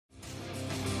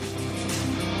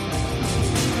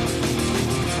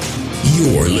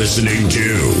You're listening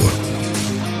to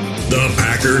the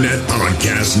Packernet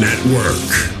Podcast Network.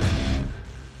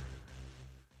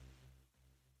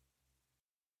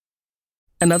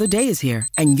 Another day is here,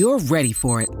 and you're ready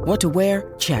for it. What to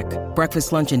wear? Check.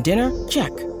 Breakfast, lunch, and dinner?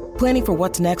 Check. Planning for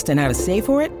what's next and how to save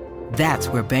for it? That's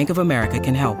where Bank of America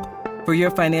can help. For your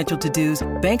financial to-dos,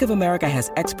 Bank of America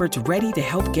has experts ready to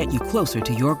help get you closer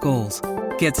to your goals.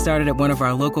 Get started at one of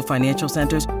our local financial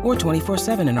centers or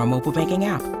 24/7 in our mobile banking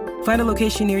app. Find a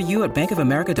location near you at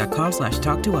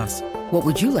bankofamerica.com/talktous. What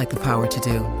would you like the power to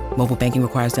do? Mobile banking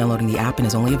requires downloading the app and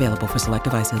is only available for select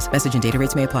devices. Message and data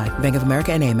rates may apply. Bank of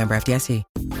America N.A., member FDIC.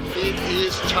 It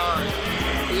is time.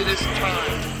 It is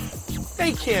time.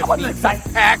 They can't beat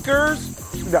the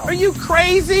Packers. No. Are you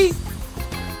crazy?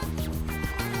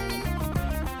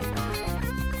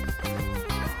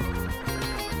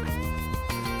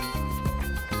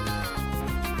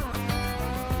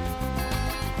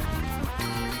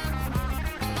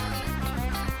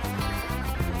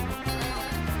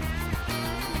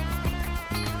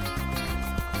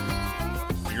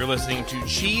 You're listening to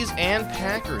Cheese and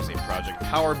Packers, a project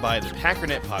powered by the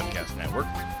Packernet Podcast Network.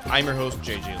 I'm your host,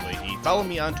 JJ Leahy. Follow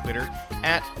me on Twitter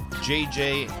at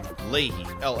JJ Leahy,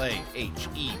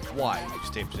 L-A-H-E-Y. You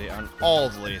stay up to date on all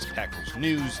the latest Packers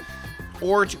news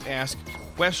or to ask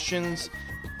questions.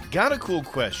 Got a cool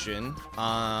question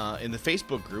in the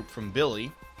Facebook group from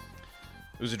Billy.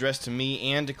 It was addressed to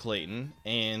me and to Clayton,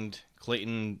 and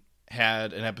Clayton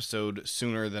had an episode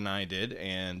sooner than I did,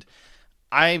 and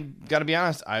I got to be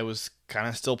honest, I was kind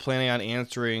of still planning on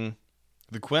answering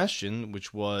the question,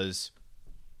 which was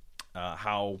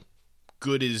how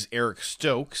good is Eric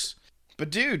Stokes? But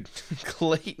dude,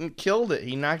 Clayton killed it.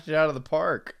 He knocked it out of the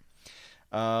park.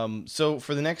 So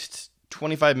for the next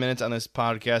 25 minutes on this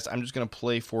podcast, I'm just going to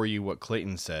play for you what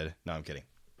Clayton said. No, I'm kidding.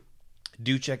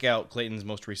 Do check out Clayton's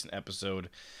most recent episode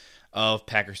of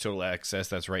Packers Total Access.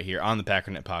 That's right here on the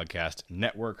Packernet Podcast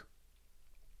Network.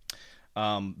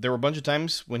 There were a bunch of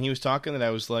times when he was talking that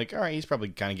I was like, all right, he's probably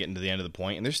kind of getting to the end of the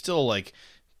point. And there's still like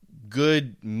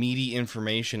good, meaty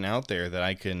information out there that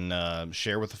I can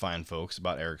share with the fine folks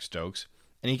about Eric Stokes.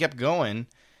 And he kept going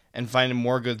and finding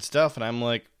more good stuff. And I'm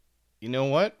like, you know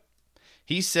what?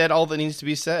 He said all that needs to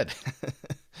be said.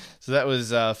 So that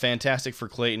was fantastic for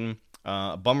Clayton.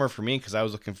 A bummer for me because I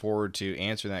was looking forward to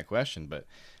answering that question. But,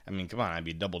 I mean, come on, I'd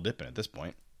be double dipping at this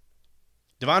point.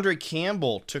 Devondre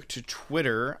Campbell took to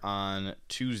Twitter on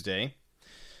Tuesday.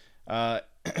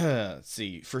 Let's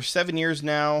see. For 7 years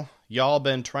now, y'all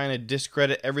been trying to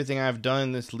discredit everything I've done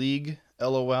in this league.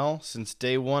 LOL. Since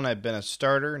day one, I've been a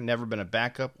starter, never been a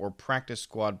backup or practice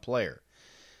squad player.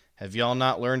 Have y'all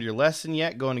not learned your lesson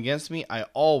yet going against me? I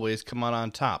always come out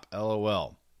on top.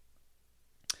 LOL.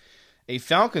 A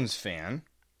Falcons fan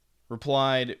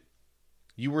replied,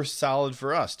 "You were solid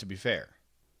for us, to be fair."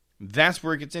 That's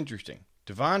where it gets interesting.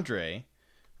 Devondre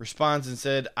responds and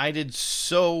said, "I did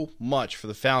so much for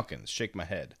the Falcons." Shake my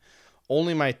head.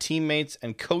 "Only my teammates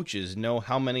and coaches know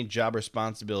how many job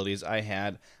responsibilities I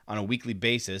had on a weekly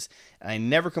basis, and I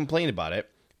never complained about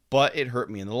it, but it hurt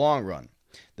me in the long run.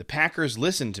 The Packers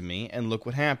listened to me, and look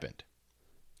what happened."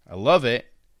 I love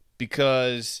it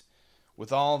because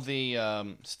with all the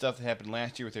stuff that happened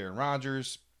last year with Aaron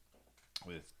Rodgers,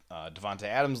 with Devontae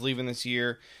Adams leaving this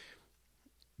year,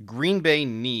 Green Bay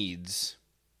needs,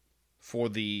 for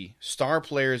the star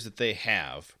players that they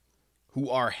have, who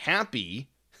are happy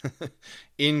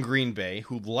in Green Bay,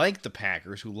 who like the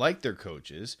Packers, who like their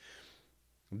coaches,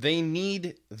 they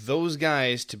need those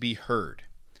guys to be heard.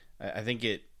 I think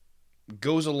it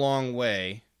goes a long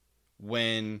way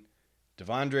when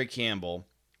Devondre Campbell,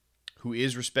 who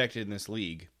is respected in this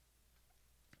league,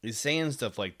 is saying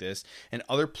stuff like this, and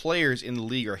other players in the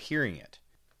league are hearing it.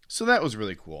 So that was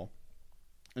really cool.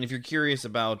 And if you're curious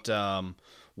about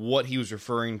what he was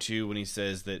referring to when he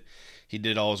says that he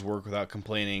did all his work without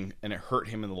complaining and it hurt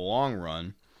him in the long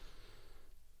run,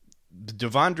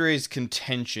 Devondre's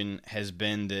contention has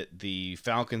been that the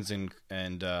Falcons and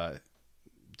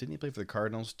didn't he play for the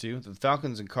Cardinals too? The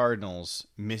Falcons and Cardinals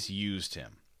misused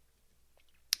him.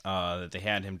 That they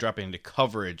had him dropping into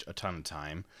coverage a ton of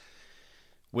time,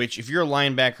 which if you're a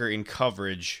linebacker in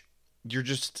coverage, you're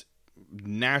just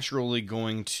naturally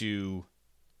going to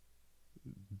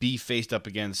be faced up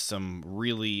against some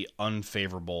really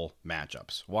unfavorable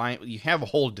matchups. Why? You have a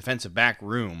whole defensive back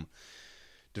room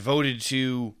devoted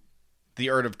to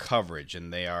the art of coverage,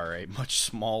 and they are a much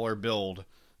smaller build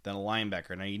than a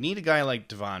linebacker. Now, you need a guy like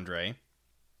Devondre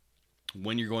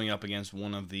when you're going up against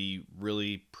one of the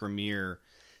really premier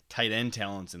tight end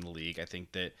talents in the league. I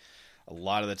think that a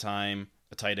lot of the time,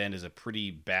 a tight end is a pretty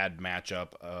bad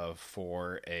matchup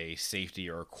for a safety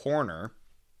or a corner.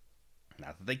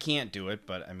 Not that they can't do it,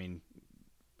 but I mean,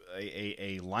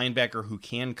 a linebacker who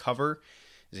can cover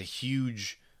is a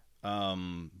huge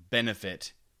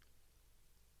benefit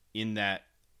in that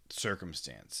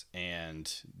circumstance.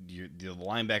 And the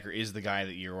linebacker is the guy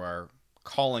that you are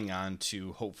calling on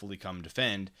to hopefully come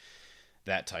defend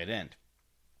that tight end.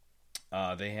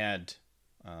 They had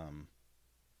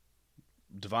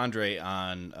Devondre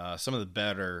on some of the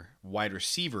better wide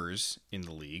receivers in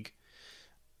the league.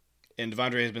 And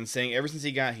Devondre has been saying ever since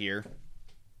he got here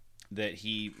that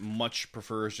he much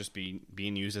prefers just being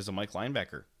used as a Mike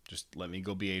linebacker. Just let me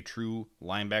go be a true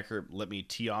linebacker. Let me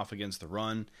tee off against the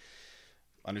run.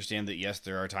 Understand that, yes,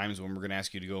 there are times when we're going to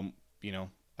ask you to go,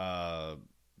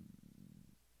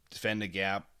 defend a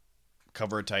gap,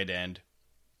 cover a tight end.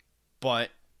 But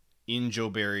in Joe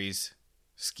Barry's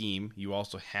scheme, you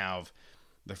also have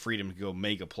the freedom to go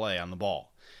make a play on the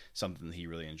ball, something that he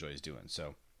really enjoys doing.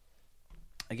 So,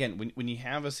 again, when you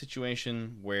have a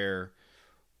situation where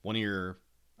one of your,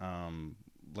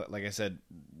 like I said,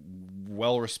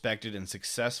 well-respected and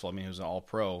successful, I mean, he was an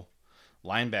all-pro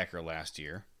linebacker last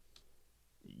year,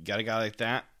 you got a guy like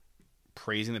that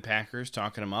praising the Packers,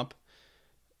 talking them up,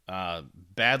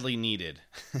 badly needed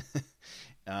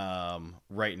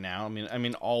right now. I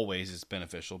mean, always it's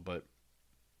beneficial, but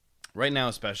right now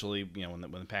especially, when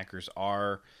the Packers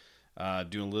are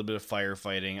doing a little bit of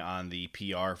firefighting on the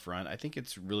PR front, I think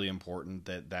it's really important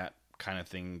that kind of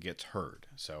thing gets heard.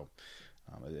 So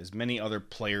as many other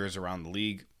players around the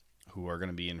league who are going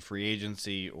to be in free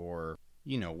agency or,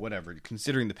 whatever,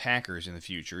 considering the Packers in the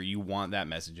future, you want that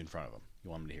message in front of them. You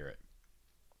want them to hear it.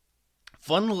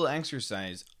 Fun little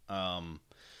exercise.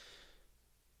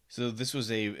 So this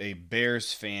was a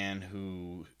Bears fan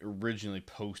who originally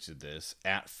posted this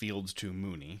at Fields to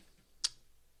Mooney.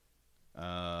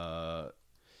 The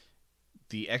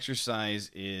exercise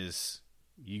is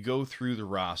you go through the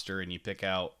roster and you pick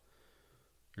out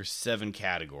your 7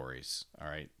 categories. All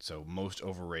right. So most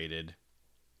overrated,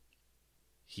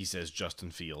 he says Justin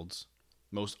Fields.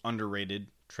 Most underrated,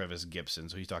 Trevis Gibson.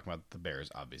 So he's talking about the Bears,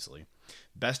 obviously.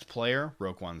 Best player,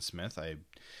 Roquan Smith. I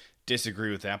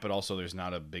disagree with that, but also there's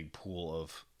not a big pool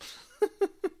of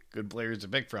good players to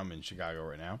pick from in Chicago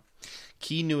right now.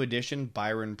 Key new addition,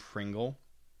 Byron Pringle.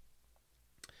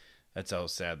 That's how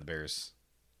sad the Bears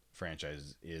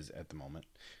franchise is at the moment.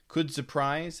 Could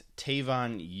surprise,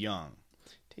 Tavon Young.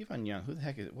 Tavon Young, who the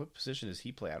heck is it? What position does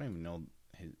he play? I don't even know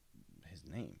his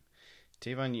name.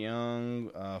 Tavon Young,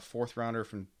 4th rounder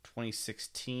from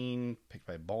 2016, picked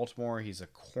by Baltimore. He's a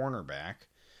cornerback.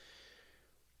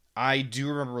 I do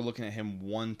remember looking at him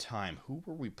one time. Who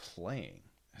were we playing?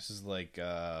 This is like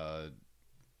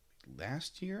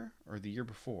last year or the year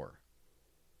before.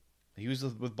 He was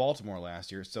with Baltimore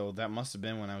last year, so that must have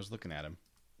been when I was looking at him.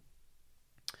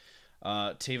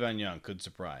 Tavon Young, could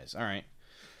surprise. All right.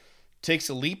 Takes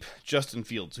a leap, Justin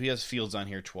Fields. So he has Fields on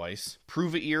here twice.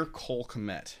 Prove it year, Cole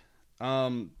Kmet.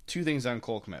 2 things on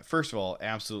Cole Kmet. First of all,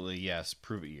 absolutely yes,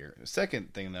 prove it year. The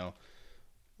second thing, though,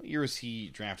 what year was he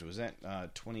drafted? Was that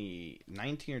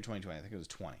 2019 or 2020? I think it was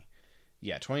 20.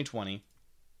 Yeah, 2020.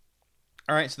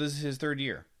 All right, so this is his 3rd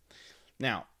year.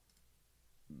 Now,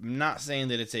 I'm not saying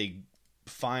that it's a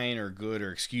fine or good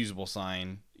or excusable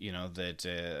sign,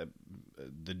 that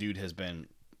the dude has been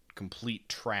complete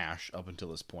trash up until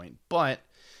this point. But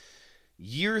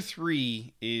year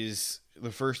 3 is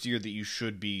the first year that you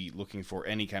should be looking for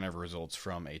any kind of results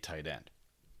from a tight end.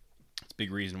 It's a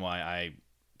big reason why I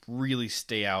really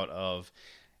stay out of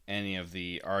any of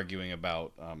the arguing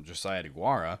about Josiah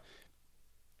DeGuara.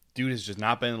 Dude has just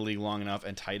not been in the league long enough,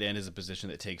 and tight end is a position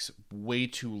that takes way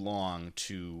too long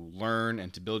to learn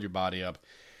and to build your body up.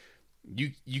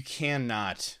 You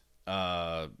cannot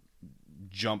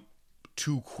jump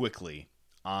too quickly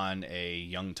on a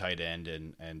young tight end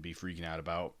and be freaking out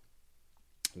about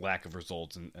lack of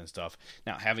results and stuff.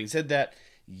 Now, having said that,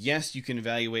 yes, you can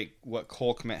evaluate what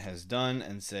Cole Kmet has done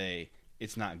and say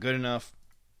it's not good enough.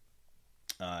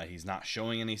 He's not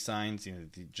showing any signs,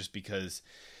 just because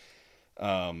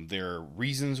there are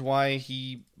reasons why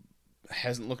he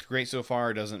hasn't looked great so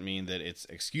far doesn't mean that it's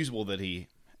excusable that he...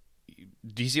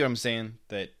 Do you see what I'm saying?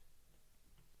 That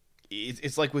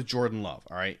it's like with Jordan Love,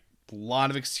 all right? A lot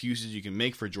of excuses you can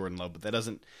make for Jordan Love, but that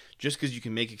doesn't... Just because you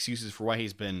can make excuses for why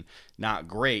he's been not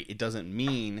great, it doesn't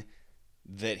mean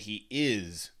that he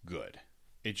is good.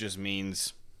 It just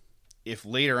means if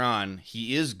later on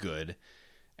he is good,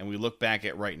 and we look back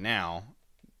at right now,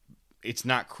 it's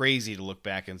not crazy to look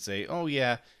back and say, oh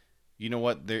yeah, you know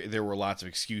what, there were lots of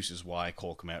excuses why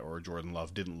Cole Kmet or Jordan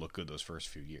Love didn't look good those first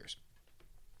few years.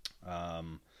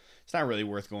 It's not really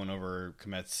worth going over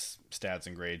Kmet's stats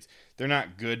and grades. They're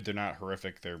not good, they're not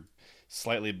horrific, they're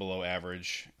slightly below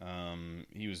average.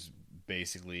 He was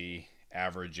basically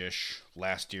average-ish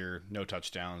last year. No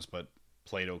touchdowns, but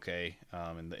played okay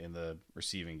in the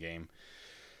receiving game.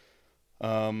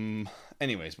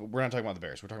 Anyways, but we're not talking about the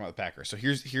Bears. We're talking about the Packers. So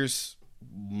here's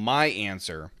my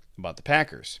answer about the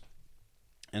Packers.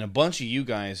 And a bunch of you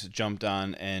guys jumped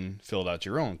on and filled out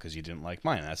your own because you didn't like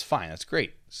mine. That's fine. That's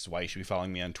great. This is why you should be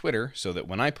following me on Twitter, so that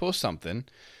when I post something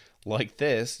like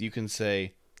this, you can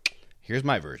say, here's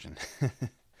my version.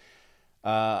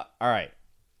 All right.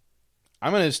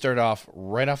 I'm going to start off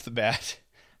right off the bat.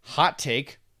 Hot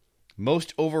take.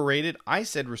 Most overrated. I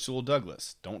said Rasul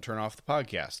Douglas. Don't turn off the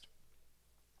podcast.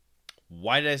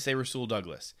 Why did I say Rasul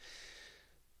Douglas?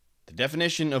 The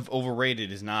definition of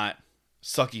overrated is not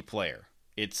sucky player.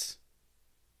 It's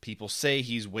people say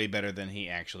he's way better than he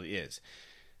actually is.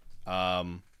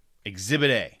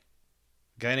 Exhibit A.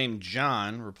 Guy named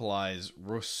John replies,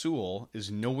 Rasul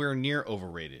is nowhere near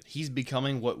overrated. He's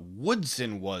becoming what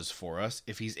Woodson was for us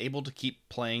if he's able to keep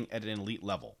playing at an elite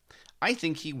level. I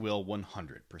think he will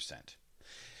 100%.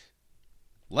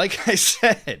 Like I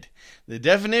said, the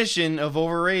definition of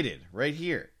overrated right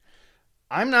here.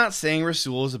 I'm not saying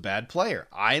Rasul is a bad player.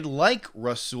 I like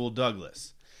Rasul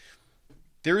Douglas.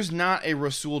 There's not a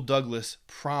Rasul Douglas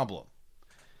problem.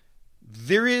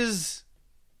 There is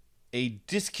a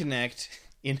disconnect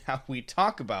in how we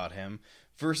talk about him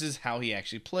versus how he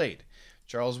actually played.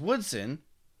 Charles Woodson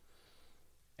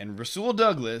and Rasul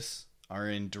Douglas are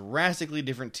in drastically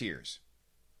different tiers.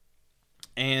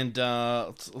 And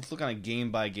let's look on a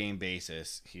game-by-game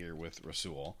basis here with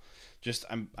Rasul.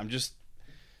 I'm just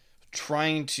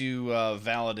trying to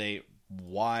validate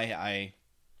why I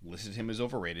listed him as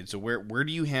overrated. So where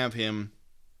do you have him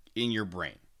in your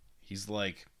brain? He's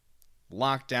like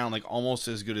locked down, like almost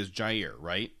as good as Jair,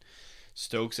 right?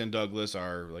 Stokes and Douglas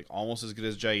are like almost as good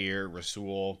as Jair.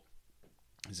 Rasul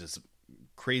is this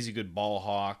crazy good ball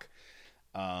hawk.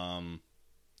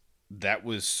 That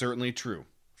was certainly true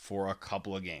for a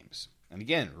couple of games. And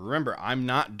again, remember, I'm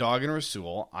not dogging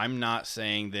Rasul. I'm not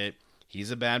saying that he's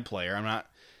a bad player.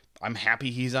 I'm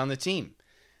happy he's on the team.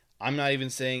 I'm not even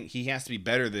saying he has to be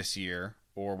better this year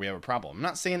or we have a problem. I'm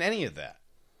not saying any of that.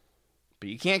 But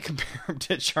you can't compare him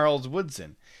to Charles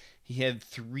Woodson. He had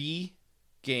 3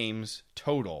 games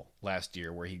total last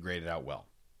year where he graded out well.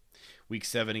 Week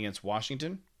 7 against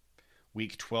Washington,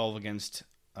 Week 12 against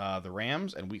the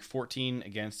Rams, and Week 14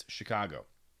 against Chicago.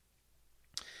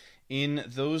 In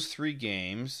those 3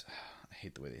 games, I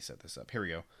hate the way they set this up. Here we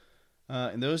go.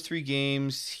 In those 3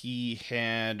 games, he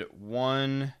had 2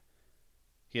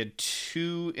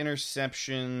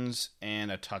 interceptions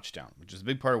and a touchdown, which is a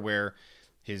big part of where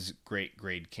his great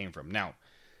grade came from. Now,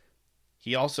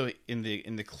 he also, in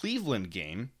the Cleveland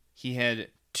game, he had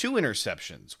 2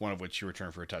 interceptions, one of which he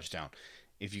returned for a touchdown.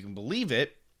 If you can believe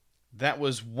it, that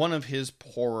was one of his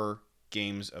poorer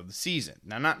games of the season.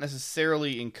 Now, not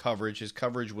necessarily in coverage. His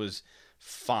coverage was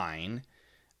fine.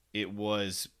 It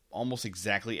was almost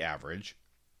exactly average.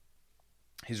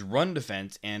 His run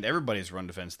defense and everybody's run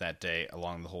defense that day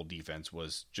along the whole defense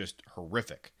was just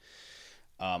horrific.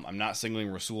 I'm not singling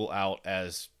Rasul out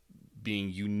as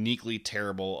being uniquely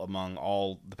terrible among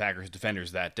all the Packers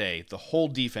defenders that day. The whole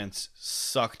defense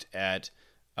sucked at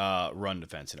run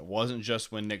defense, and it wasn't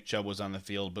just when Nick Chubb was on the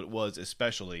field, but it was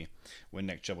especially when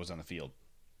Nick Chubb was on the field.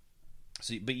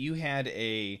 But you had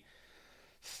a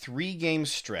 3-game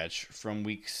stretch from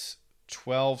weeks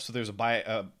 12, so there's a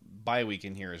bye week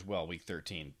in here as well, week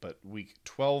 13, but week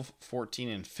 12, 14,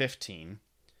 and 15,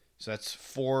 so that's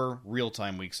 4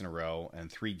 real-time weeks in a row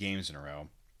and 3 games in a row,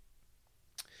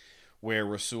 where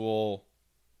Rasul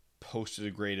posted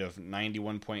a grade of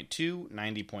 91.2,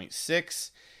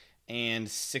 90.6, and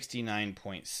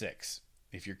 69.6.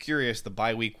 If you're curious, the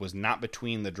bye week was not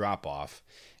between the drop-off.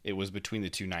 It was between the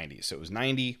two 90s. So it was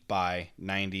 90 by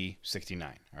 90,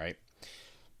 69. All right.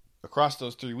 Across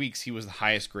those 3 weeks, he was the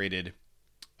highest graded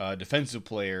defensive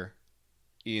player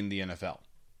in the NFL.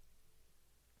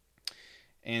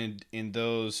 And in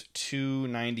those 2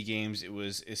 90 games, it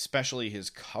was especially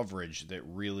his coverage that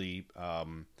really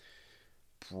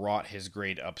brought his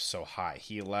grade up so high.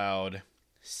 He allowed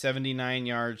 79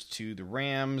 yards to the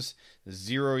Rams,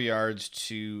 0 yards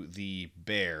to the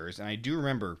Bears. And I do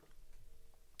remember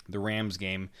the Rams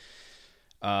game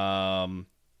because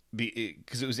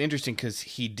it was interesting because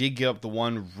he did give up the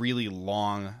one really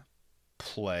long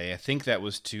play. I think that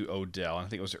was to Odell. I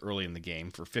think it was early in the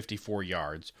game for 54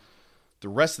 yards. The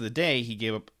rest of the day, he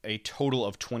gave up a total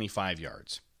of 25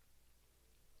 yards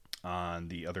on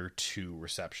the other 2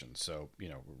 receptions. So,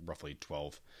 roughly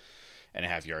 12 and a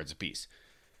half yards apiece.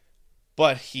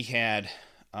 But he had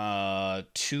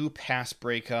 2 pass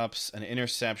breakups, an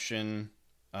interception,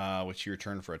 which he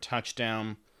returned for a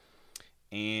touchdown,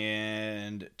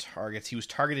 and targets. He was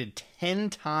targeted 10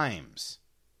 times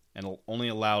and only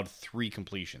allowed 3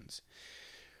 completions.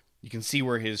 You can see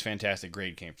where his fantastic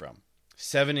grade came from.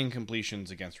 7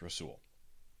 incompletions against Rasul.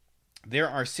 There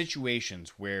are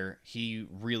situations where he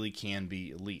really can be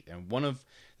elite. And one of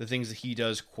the things that he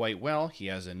does quite well, he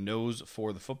has a nose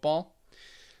for the football.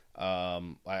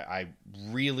 I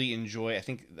really enjoy, I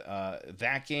think,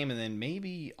 that game, and then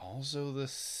maybe also the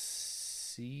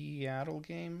Seattle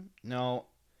game? No,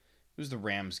 it was the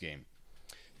Rams game.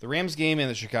 The Rams game and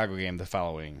the Chicago game, the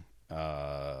following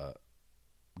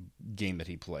game that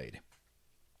he played,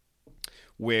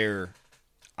 where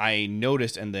I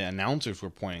noticed, and the announcers were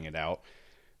pointing it out,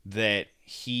 that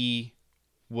he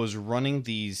was running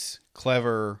these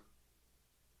clever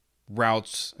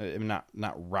routes,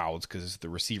 not routes because it's the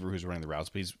receiver who's running the routes,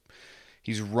 but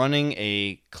he's running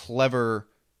a clever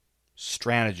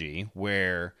strategy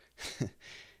where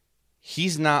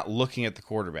he's not looking at the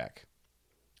quarterback,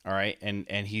 all right,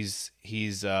 and he's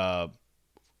a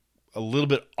little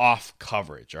bit off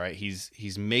coverage, all right.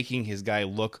 He's making his guy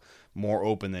look more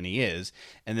open than he is,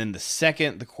 and then the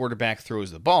second the quarterback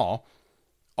throws the ball,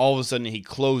 all of a sudden he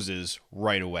closes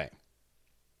right away.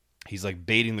 He's like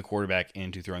baiting the quarterback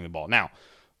into throwing the ball. Now,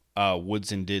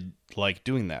 Woodson did like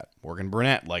doing that. Morgan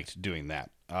Burnett liked doing that.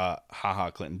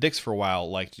 Clinton Dix for a while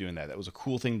liked doing that. That was a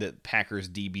cool thing that Packers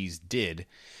DBs did.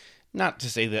 Not to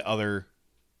say that other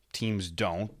teams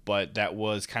don't, but that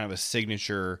was kind of a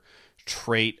signature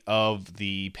trait of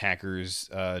the Packers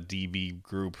DB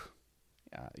group,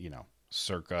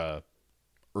 circa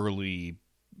early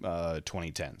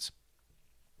 2010s.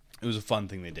 It was a fun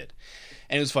thing they did.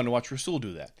 And it was fun to watch Rasul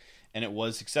do that. And it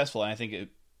was successful. And I think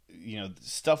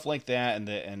stuff like that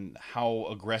and how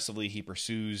aggressively he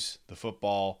pursues the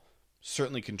football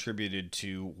certainly contributed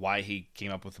to why he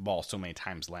came up with the ball so many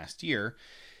times last year.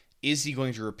 Is he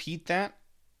going to repeat that?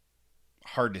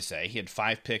 Hard to say. He had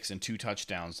 5 picks and 2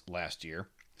 touchdowns last year,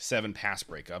 7 pass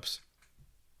breakups.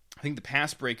 I think the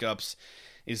pass breakups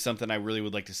is something I really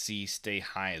would like to see stay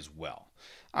high as well.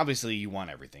 Obviously, you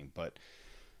want everything, but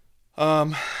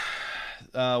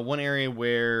one area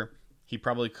where he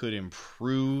probably could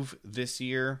improve this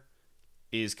year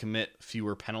is commit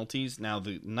fewer penalties. Now,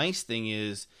 the nice thing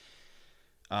is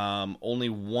only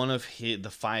one of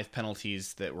the 5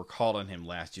 penalties that were called on him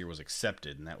last year was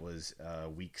accepted, and that was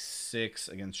week 6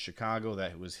 against Chicago.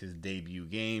 That was his debut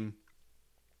game.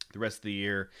 The rest of the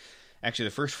year, actually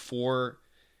the first 4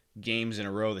 games in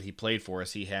a row that he played for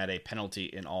us, he had a penalty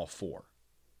in all 4.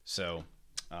 So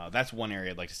that's one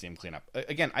area I'd like to see him clean up.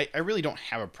 Again, I really don't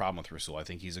have a problem with Rasul. I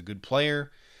think he's a good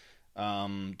player.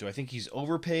 Do I think he's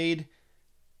overpaid?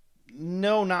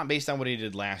 No, not based on what he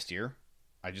did last year.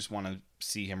 I just want to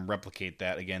see him replicate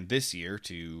that again this year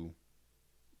to,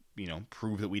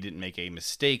 prove that we didn't make a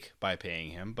mistake by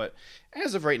paying him. But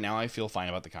as of right now, I feel fine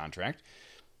about the contract.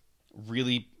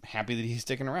 Really happy that he's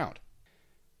sticking around.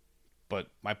 But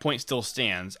my point still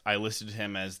stands. I listed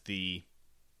him as the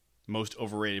most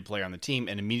overrated player on the team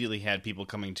and immediately had people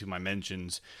coming to my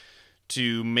mentions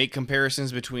to make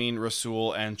comparisons between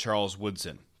Rasul and Charles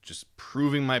Woodson, just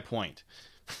proving my point.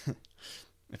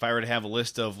 If I were to have a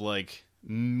list of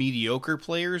mediocre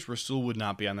players, Rasul would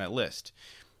not be on that list.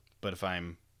 But if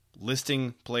I'm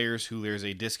listing players who there's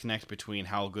a disconnect between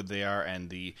how good they are and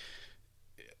the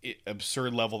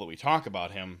absurd level that we talk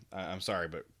about him, I'm sorry,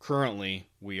 but currently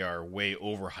we are way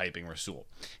overhyping Rasul.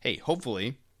 Hey,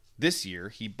 hopefully this year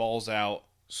he balls out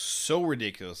so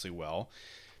ridiculously well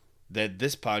that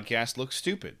this podcast looks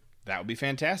stupid. That would be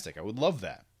fantastic. I would love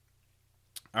that.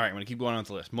 All right, I'm going to keep going on with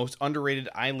the list. Most underrated,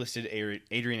 I listed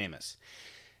Adrian Amos.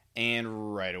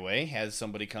 And right away has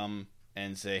somebody come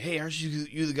and say, hey, aren't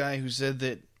you the guy who said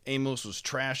that Amos was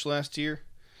trash last year?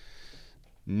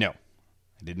 No,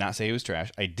 I did not say he was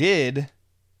trash. I did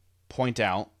point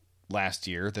out last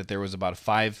year that there was about a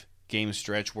 5-game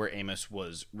stretch where Amos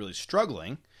was really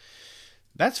struggling.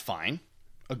 That's fine.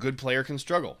 A good player can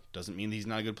struggle. Doesn't mean that he's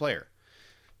not a good player.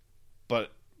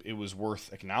 But it was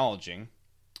worth acknowledging.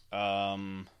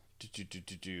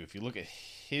 If you look at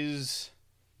his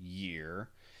year,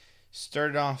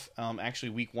 started off actually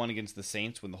week 1 against the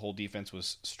Saints when the whole defense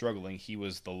was struggling. He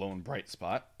was the lone bright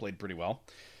spot. Played pretty well.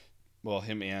 Well,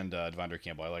 him and Devondre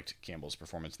Campbell. I liked Campbell's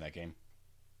performance in that game.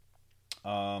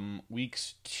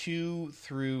 Weeks 2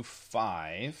 through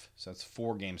 5, so that's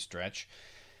 4-game stretch.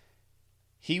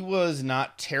 He was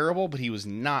not terrible, but he was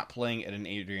not playing at an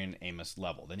Adrian Amos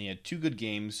level. Then he had 2 good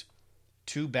games,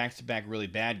 2 back-to-back really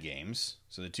bad games.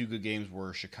 So the 2 good games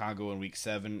were Chicago in week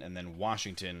 7 and then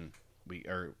Washington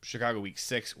Chicago week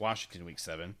 6, Washington week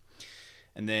 7.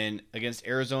 And then against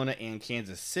Arizona and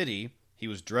Kansas City, he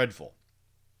was dreadful.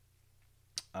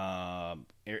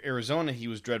 Arizona, he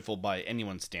was dreadful by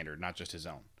anyone's standard, not just his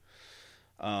own.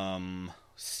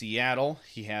 Seattle,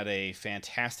 he had a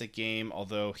fantastic game,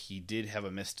 although he did have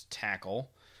a missed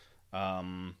tackle.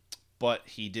 But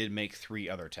he did make 3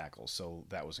 other tackles, so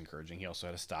that was encouraging. He also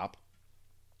had a stop.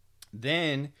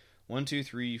 Then 1, 2,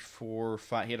 3, 4,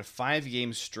 5. He had a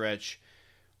 5-game stretch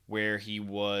where he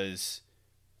was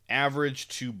average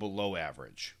to below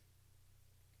average,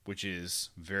 which is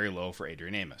very low for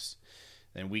Adrian Amos.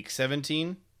 Then week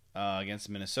 17 against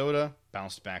Minnesota,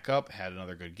 bounced back up, had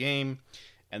another good game,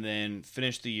 and then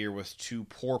finished the year with 2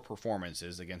 poor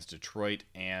performances against Detroit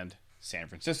and San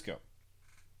Francisco.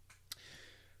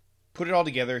 Put it all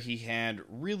together, he had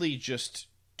really just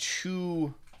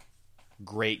 2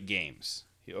 great games.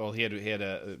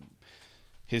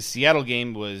 His Seattle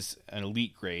game was an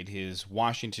elite grade. His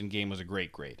Washington game was a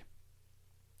great grade.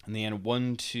 And they had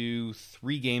 1, 2,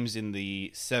 3 games in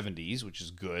the 70s, which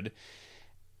is good.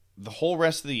 The whole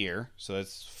rest of the year, so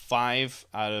that's 5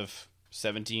 out of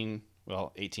 17,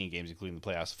 18 games, including the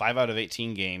playoffs. 5 out of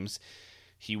 18 games,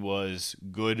 he was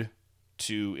good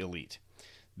to elite.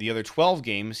 The other 12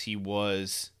 games, he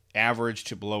was average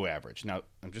to below average. Now,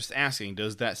 I'm just asking,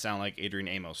 does that sound like Adrian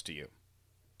Amos to you?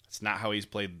 It's not how he's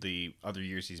played the other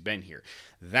years he's been here.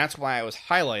 That's why I was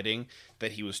highlighting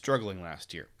that he was struggling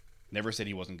last year. Never said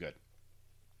he wasn't good.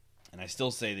 And I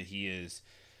still say that he is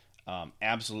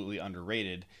absolutely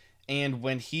underrated. And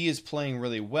when he is playing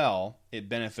really well, it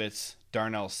benefits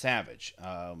Darnell Savage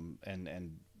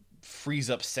and frees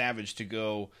up Savage to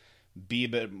go be a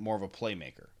bit more of a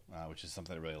playmaker, which is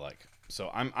something I really like. So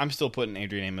I'm still putting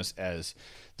Adrian Amos as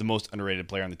the most underrated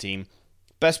player on the team.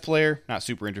 Best player, not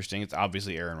super interesting. It's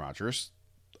obviously Aaron Rodgers.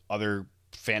 Other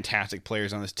fantastic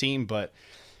players on this team, but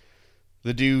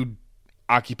the dude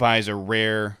occupies a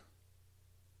rare,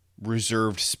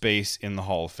 reserved space in the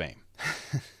Hall of Fame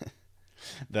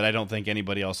that I don't think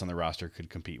anybody else on the roster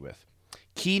could compete with.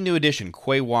 Key new addition,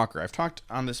 Quay Walker. I've talked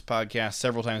on this podcast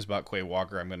several times about Quay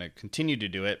Walker. I'm going to continue to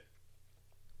do it.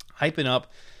 Hyping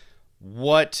up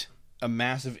what a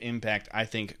massive impact I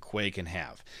think Quay can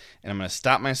have. And I'm going to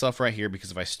stop myself right here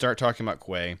because if I start talking about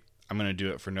Quay, I'm going to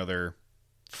do it for another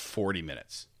 40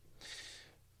 minutes.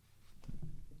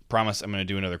 Promise I'm going to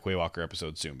do another Quay Walker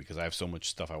episode soon because I have so much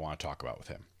stuff I want to talk about with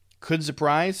him. Could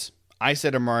surprise? I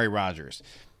said Amari Rodgers.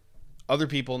 Other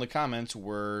people in the comments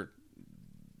were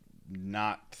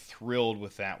not thrilled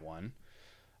with that one.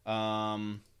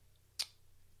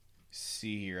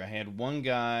 See here. I had one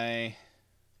guy.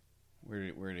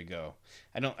 Where did it go?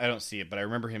 I don't see it, but I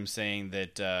remember him saying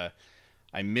that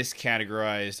I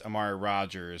miscategorized Amari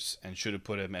Rodgers and should have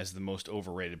put him as the most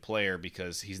overrated player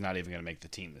because he's not even going to make the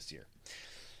team this year.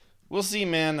 We'll see,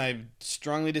 man. I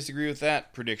strongly disagree with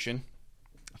that prediction.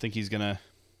 I think he's going to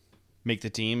make the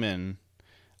team, and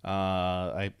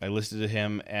I listed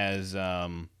him as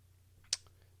the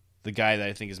guy that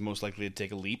I think is most likely to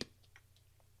take a leap.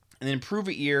 And then Prove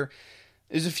It Year,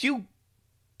 there's a few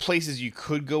places you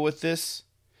could go with this.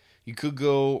 You could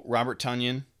go Robert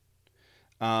Tonyan.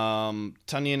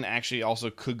 Tonyan actually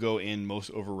also could go in most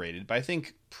overrated, but I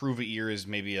think Prove It Year is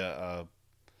maybe a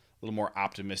little more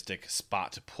optimistic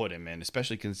spot to put him in,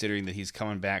 especially considering that he's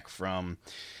coming back from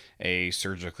a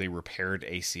surgically repaired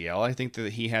ACL. I think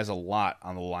that he has a lot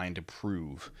on the line to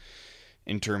prove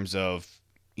in terms of,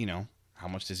 how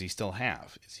much does he still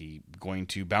have? Is he going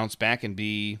to bounce back and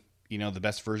be, the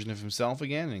best version of himself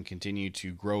again and continue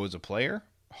to grow as a player?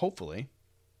 Hopefully.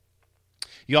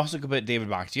 You also could put David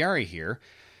Bakhtiari here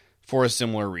for a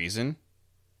similar reason.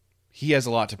 He has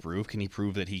a lot to prove. Can he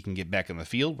prove that he can get back in the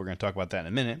field? We're going to talk about that in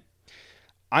a minute.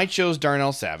 I chose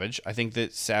Darnell Savage. I think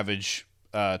that Savage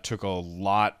took a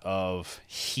lot of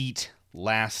heat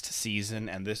last season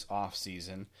and this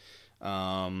offseason.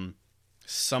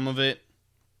 Some of it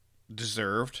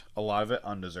deserved, a lot of it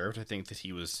undeserved. I think that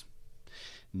he was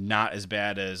not as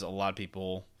bad as a lot of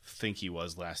people think he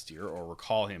was last year or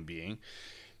recall him being.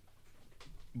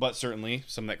 But certainly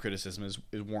some of that criticism is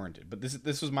warranted. But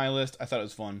this was my list. I thought it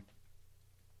was fun.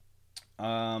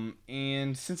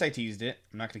 And since I teased it,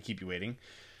 I'm not going to keep you waiting.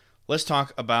 Let's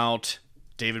talk about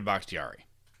David Bakhtiari.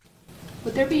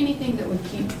 Would there be anything that would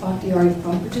keep Bakhtiari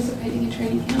from participating in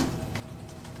training camp?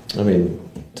 I mean,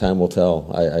 time will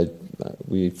tell.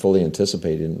 We fully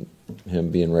anticipated him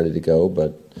being ready to go,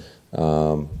 but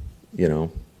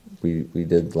we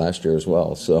did last year as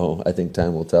well. So I think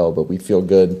time will tell, but we feel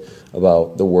good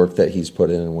about the work that he's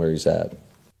put in and where he's at.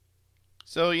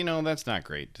 So, that's not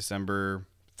great. December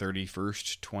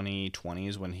 31st, 2020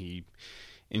 is when he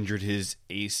injured his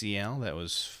ACL. That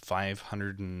was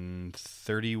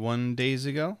 531 days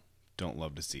ago. Don't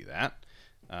love to see that.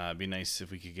 It'd be nice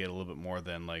if we could get a little bit more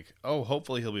than like, oh,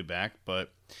 hopefully he'll be back.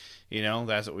 But, you know,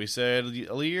 that's what we said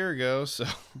a year ago. So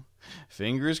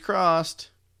fingers crossed.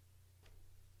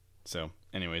 So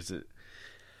anyways,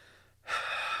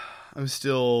 I'm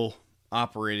still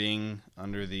operating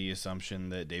under the assumption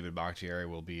that David Bakhtiari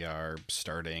will be our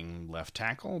starting left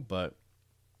tackle. But,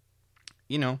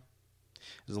 you know,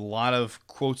 there's a lot of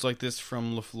quotes like this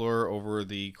from LaFleur over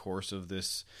the course of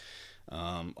this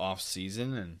off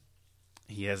season, and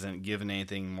he hasn't given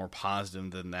anything more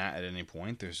positive than that at any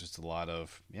point. There's just a lot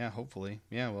of, hopefully.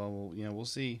 We'll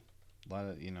see. A lot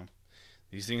of,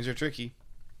 these things are tricky.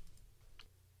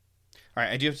 All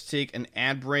right, I do have to take an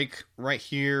ad break right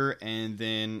here, and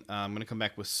then I'm going to come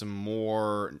back with some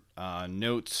more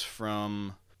notes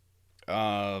from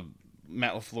Matt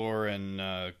LaFleur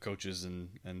and coaches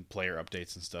and player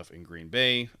updates and stuff in Green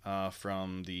Bay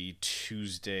from the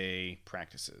Tuesday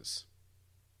practices.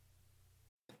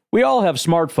 We all have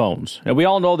smartphones, and we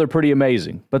all know they're pretty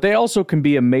amazing, but they also can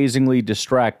be amazingly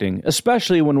distracting,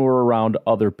 especially when we're around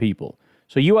other people.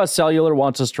 So US Cellular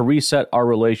wants us to reset our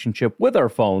relationship with our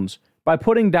phones by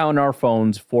putting down our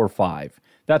phones for $5.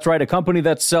 That's right, a company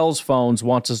that sells phones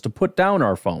wants us to put down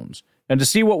our phones. And to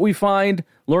see what we find,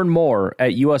 learn more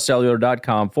at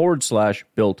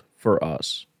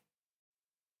uscellular.com/built-for-us.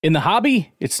 In the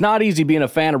hobby, it's not easy being a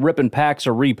fan of ripping packs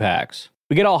or repacks.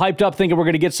 We get all hyped up thinking we're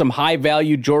going to get some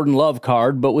high-value Jordan Love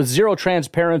card, but with zero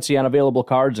transparency on available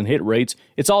cards and hit rates,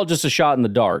 it's all just a shot in the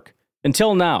dark.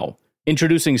 Until now.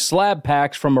 Introducing Slab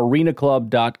Packs from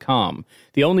arenaclub.com,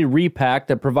 the only repack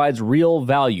that provides real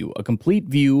value, a complete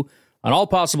view on all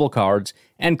possible cards,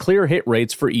 and clear hit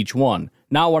rates for each one.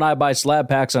 Now when I buy Slab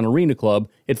Packs on Arena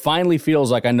Club, it finally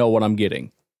feels like I know what I'm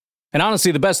getting. And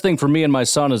honestly, the best thing for me and my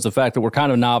son is the fact that we're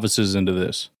kind of novices into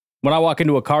this. When I walk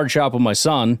into a card shop with my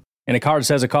son, and a card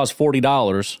says it costs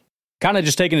 $40, kind of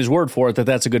just taking his word for it that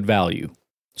that's a good value.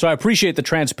 So I appreciate the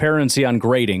transparency on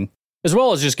grading, as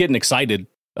well as just getting excited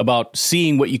about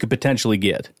seeing what you could potentially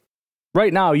get.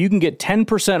 Right now, you can get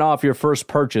 10% off your first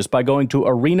purchase by going to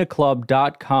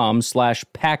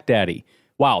arenaclub.com/packdaddy.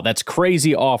 Wow, that's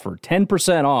crazy offer.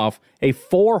 10% off a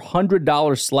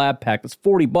 $400 slab pack. That's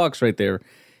 $40 right there.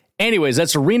 Anyways,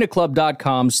 that's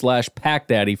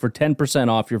arenaclub.com/packdaddy for 10%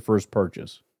 off your first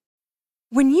purchase.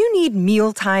 When you need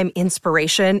mealtime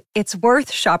inspiration, it's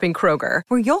worth shopping Kroger,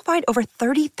 where you'll find over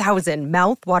 30,000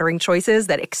 mouth-watering choices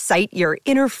that excite your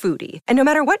inner foodie. And no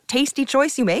matter what tasty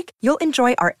choice you make, you'll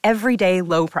enjoy our everyday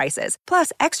low prices,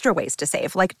 plus extra ways to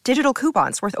save, like digital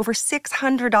coupons worth over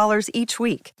 $600 each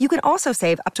week. You can also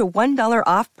save up to $1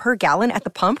 off per gallon at the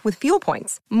pump with fuel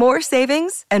points. More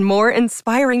savings and more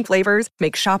inspiring flavors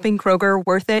make shopping Kroger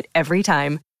worth it every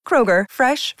time. Kroger,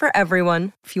 fresh for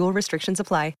everyone. Fuel restrictions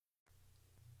apply.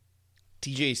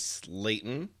 TJ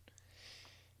Slaton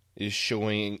is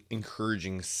showing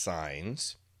encouraging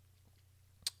signs,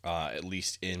 at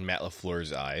least in Matt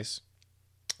LaFleur's eyes.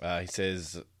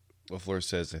 LaFleur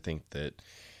says, I think that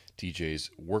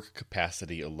TJ's work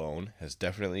capacity alone has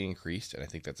definitely increased, and I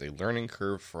think that's a learning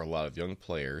curve for a lot of young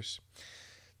players,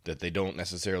 that they don't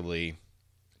necessarily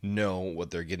know what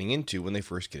they're getting into when they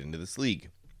first get into this league.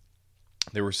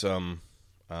 There were some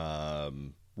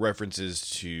references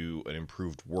to an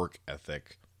improved work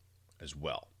ethic as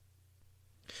well.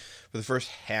 For the first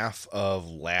half of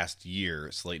last year,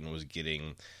 Slaton was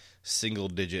getting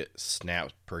single-digit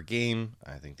snaps per game.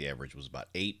 I think the average was about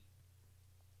 8.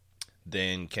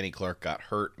 Then Kenny Clark got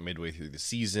hurt midway through the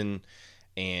season,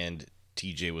 and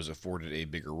TJ was afforded a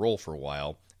bigger role for a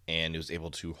while, and was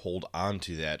able to hold on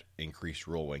to that increased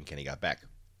role when Kenny got back.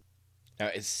 Now,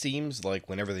 it seems like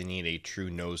whenever they need a true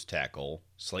nose tackle,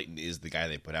 Slaton is the guy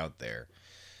they put out there.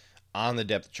 On the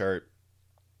depth chart,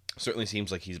 certainly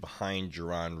seems like he's behind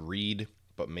Jerron Reed,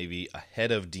 but maybe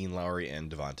ahead of Dean Lowry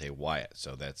and Devontae Wyatt.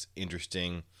 So that's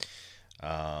interesting.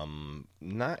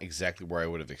 Not exactly where I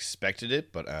would have expected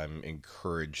it, but I'm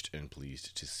encouraged and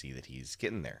pleased to see that he's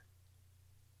getting there.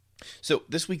 So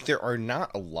this week there are not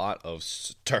a lot of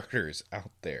starters out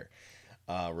there.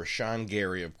 Rashawn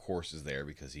Gary, of course, is there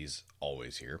because he's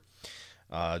always here.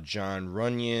 John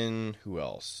Runyon, who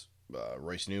else?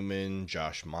 Royce Newman,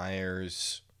 Josh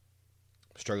Myers.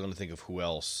 Struggling to think of who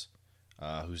else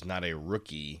who's not a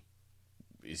rookie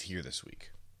is here this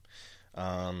week.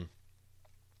 Let's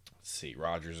see.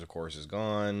 Rodgers, of course, is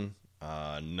gone.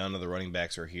 None of the running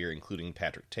backs are here, including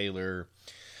Patrick Taylor.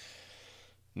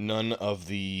 None of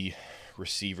the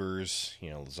receivers,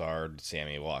 Lazard,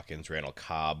 Sammy Watkins, Randall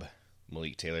Cobb,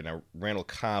 Malik Taylor. Now, Randall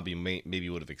Cobb, you maybe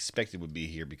would have expected would be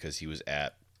here because he was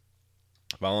at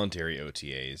voluntary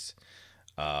OTAs,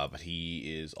 but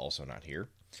he is also not here.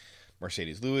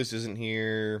 Mercedes Lewis isn't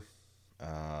here.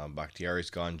 Bakhtiari's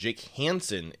gone. Jake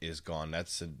Hansen is gone.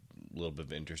 That's a little bit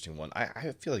of an interesting one.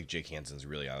 I feel like Jake Hansen's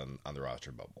really on the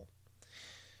roster bubble.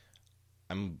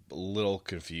 I'm a little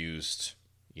confused,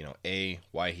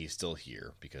 why he's still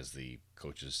here, because the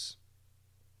coaches,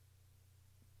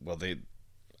 I don't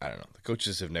know. The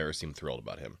coaches have never seemed thrilled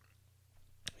about him.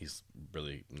 He's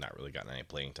really not really gotten any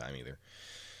playing time either.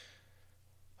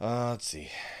 Let's see.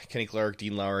 Kenny Clark,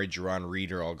 Dean Lowry, Jerron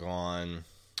Reed are all gone.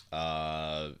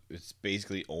 It's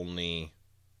basically only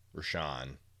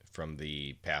Rashawn from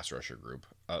the pass rusher group.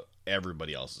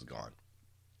 Everybody else is gone.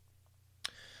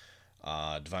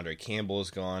 Devondre Campbell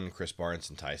is gone. Chris Barnes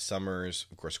and Ty Summers.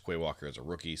 Of course, Quay Walker is a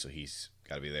rookie, so he's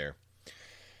got to be there.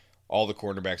 All the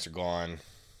cornerbacks are gone.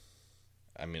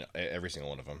 I mean, every single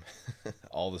one of them.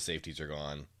 All the safeties are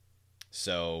gone.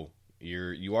 So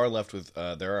you are left with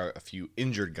there are a few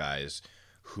injured guys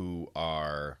who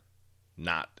are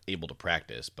not able to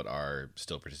practice but are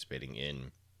still participating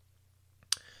in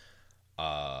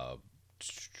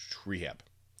rehab.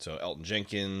 So Elton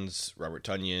Jenkins, Robert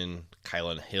Tunyon,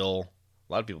 Kylan Hill.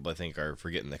 A lot of people, I think, are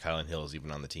forgetting that Kylan Hill is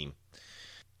even on the team.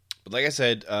 But like I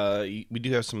said, we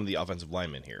do have some of the offensive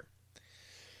linemen here.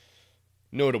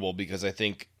 Notable because I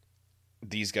think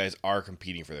these guys are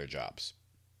competing for their jobs.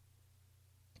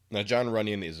 Now, John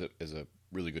Runyon is a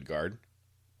really good guard,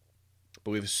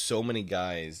 but we have so many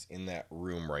guys in that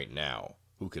room right now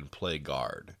who can play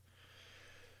guard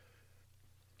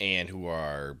and who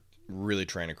are really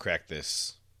trying to crack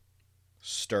this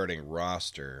starting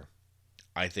roster.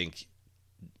 I think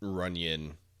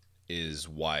Runyon is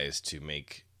wise to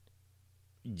make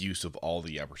use of all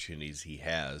the opportunities he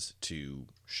has to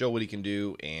show what he can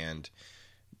do and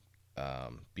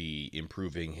be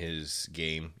improving his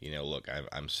game. Look,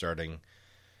 I'm starting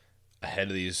ahead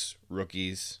of these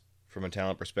rookies from a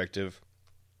talent perspective.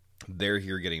 They're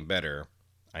here getting better.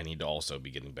 I need to also be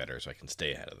getting better so I can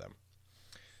stay ahead of them.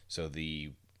 So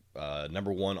the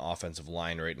number one offensive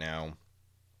line right now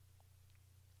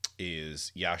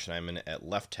is Yosh Nijman at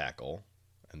left tackle,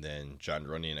 and then John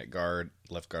Runyon at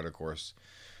left guard, of course.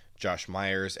 Josh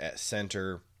Myers at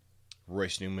center,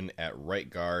 Royce Newman at right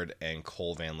guard, and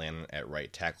Cole Van Lanen at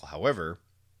right tackle. However,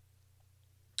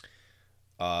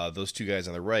 those two guys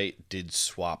on the right did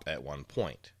swap at one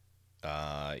point.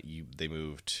 They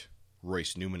moved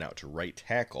Royce Newman out to right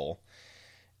tackle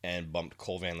and bumped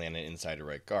Cole Van Lanen inside to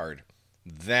right guard.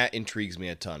 That intrigues me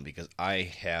a ton because I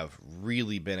have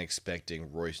really been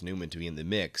expecting Royce Newman to be in the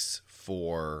mix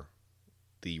for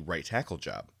the right tackle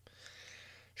job.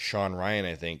 Sean Ryan,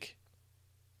 I think,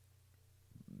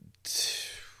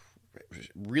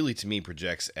 really to me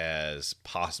projects as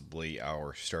possibly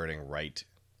our starting right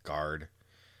guard.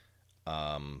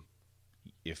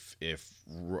 If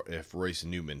Royce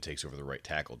Newman takes over the right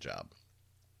tackle job,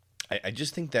 I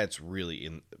just think that's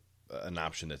really an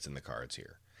option that's in the cards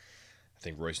here. I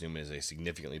think Royce Newman is a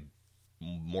significantly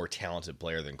more talented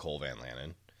player than Cole Van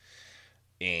Lanen,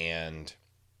 and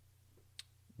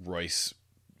Royce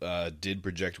did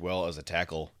project well as a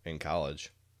tackle in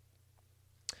college.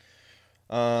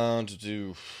 To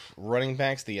do running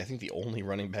backs, I think the only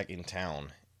running back in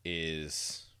town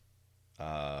is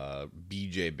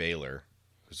B.J. Baylor,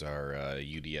 who's our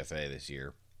UDFA this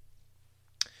year.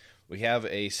 We have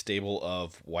a stable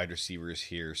of wide receivers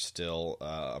here still.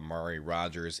 Amari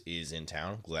Rogers is in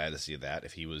town. Glad to see that.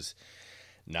 If he was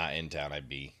not in town, I'd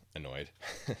be annoyed.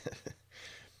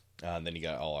 Then you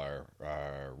got all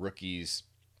our rookies.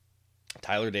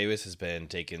 Tyler Davis has been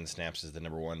taking snaps as the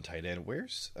number one tight end.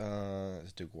 Where's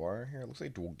is DeGuara here? It looks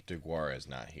like DeGuara is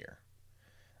not here.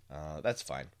 That's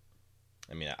fine.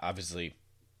 I mean, obviously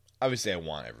I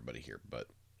want everybody here, but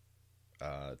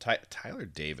Tyler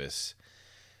Davis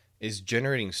is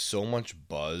generating so much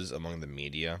buzz among the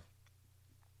media,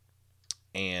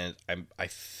 and I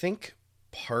think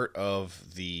part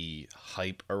of the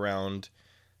hype around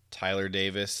Tyler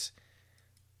Davis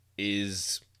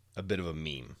is a bit of a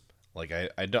meme. Like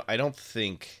I don't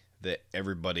think that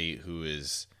everybody who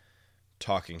is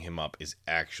talking him up is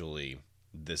actually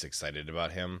this excited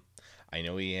about him. I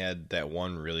know he had that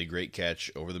one really great catch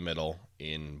over the middle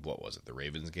in, what was it, the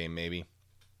Ravens game maybe?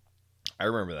 I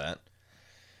remember that.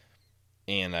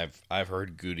 And I've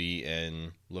heard Goody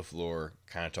and LaFleur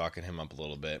kind of talking him up a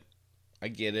little bit. I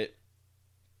get it.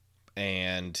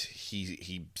 And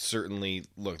he certainly,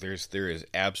 look, there is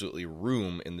absolutely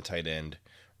room in the tight end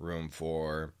room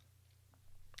for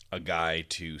a guy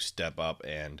to step up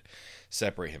and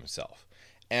separate himself.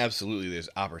 Absolutely, there's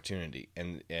opportunity,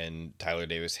 and Tyler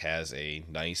Davis has a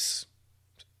nice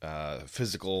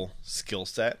physical skill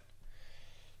set,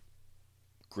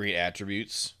 great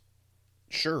attributes.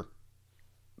 Sure.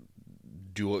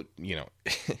 Do it,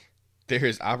 there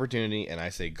is opportunity, and I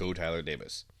say go Tyler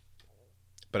Davis.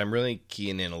 But I'm really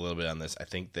keying in a little bit on this. I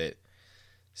think that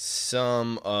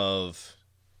some of,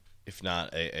 if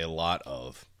not a lot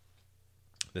of,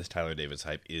 this Tyler Davis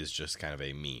hype is just kind of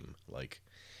a meme. Like,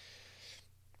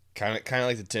 kind of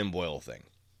like the Tim Boyle thing.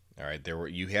 All right,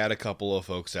 you had a couple of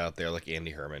folks out there like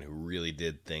Andy Herman who really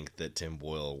did think that Tim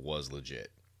Boyle was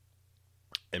legit.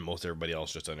 And most everybody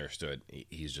else just understood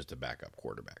he's just a backup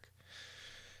quarterback.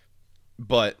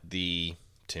 But the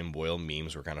Tim Boyle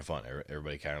memes were kind of fun.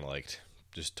 Everybody kind of liked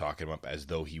just talking him up as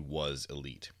though he was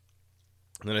elite.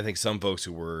 And then I think some folks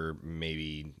who were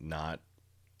maybe not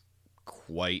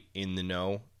quite in the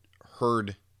know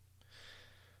heard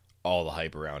all the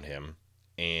hype around him,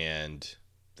 and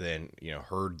then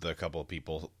heard the couple of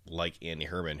people like Andy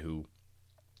Herman who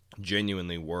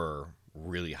genuinely were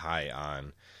really high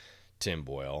on Tim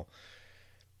Boyle,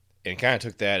 and kind of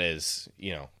took that as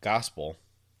gospel,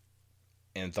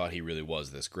 and thought he really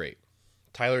was this great.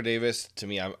 Tyler Davis, to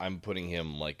me, I'm putting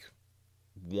him like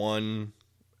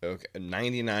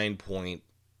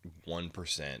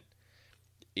 99.1%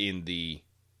 in the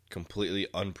completely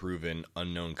unproven,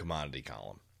 unknown commodity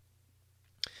column.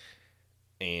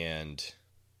 And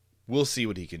we'll see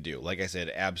what he can do. Like I said,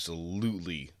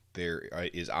 absolutely there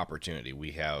is opportunity.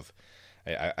 We have,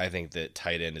 I think that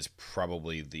tight end is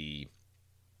probably the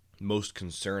most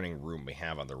concerning room we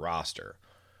have on the roster,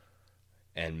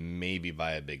 and maybe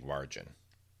by a big margin.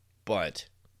 But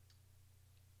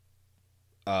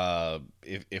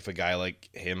if a guy like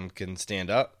him can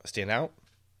stand out,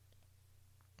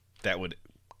 that would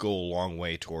go a long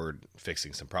way toward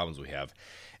fixing some problems we have.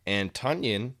 And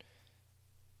Tonyan,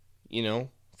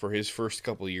 for his first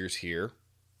couple of years here,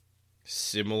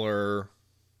 similar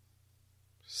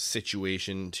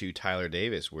situation to Tyler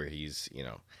Davis, where he's,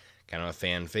 kind of a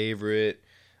fan favorite.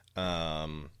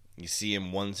 You see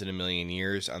him once in a million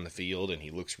years on the field, and he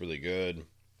looks really good.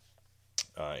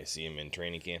 You see him in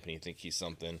training camp, and you think he's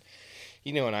something.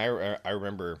 And I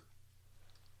remember,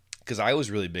 because I was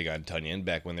really big on Tonyan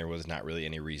back when there was not really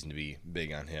any reason to be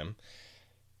big on him,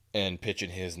 and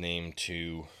pitching his name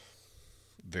to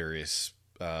various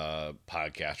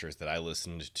podcasters that I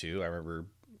listened to. I remember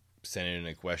sending in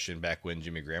a question back when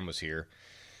Jimmy Graham was here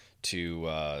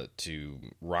to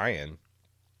Ryan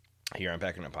here on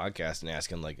Packing Up Podcast, and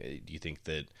asking, like, do you think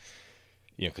that,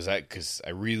 because I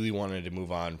really wanted to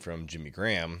move on from Jimmy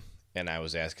Graham, and I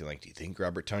was asking, like, do you think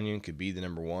Robert Tonyan could be the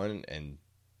number one? And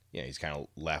he's kind of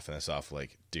laughing us off,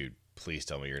 like, dude, please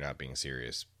tell me you're not being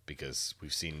serious, because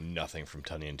we've seen nothing from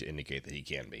Tonyan to indicate that he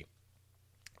can be.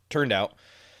 Turned out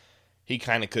he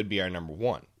kind of could be our number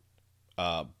one,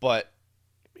 but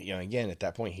again, at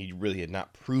that point, he really had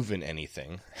not proven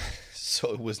anything,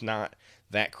 so it was not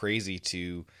that crazy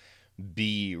to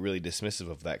be really dismissive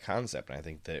of that concept. And I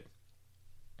think that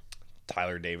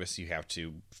Tyler Davis, you have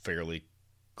to fairly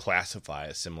classify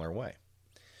a similar way.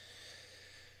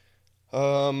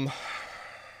 Let's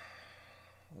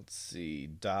see.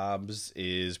 Dobbs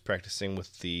is practicing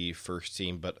with the first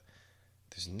team, but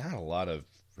there's not a lot of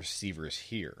receivers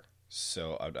here,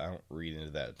 so I don't read into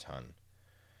that a ton.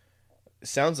 It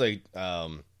sounds like,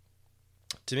 to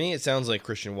me, it sounds like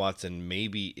Christian Watson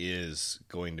maybe is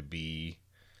going to be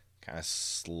kind of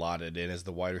slotted in as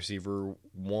the wide receiver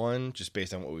one, just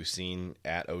based on what we've seen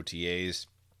at OTAs.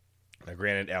 Now,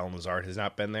 granted, Allen Lazard has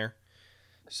not been there,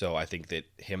 so I think that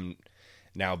him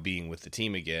now being with the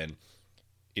team again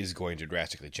is going to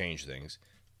drastically change things.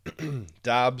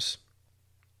 Dobbs,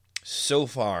 so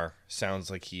far,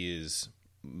 sounds like he is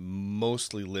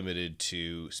mostly limited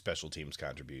to special teams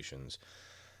contributions.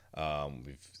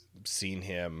 We've seen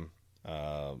him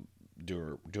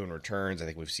doing returns. I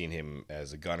think we've seen him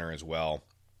as a gunner as well.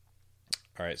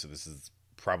 All right, so this is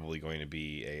probably going to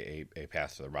be a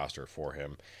path to the roster for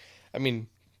him. I mean,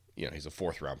 he's a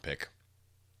 4th-round pick.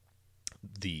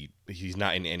 He's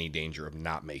not in any danger of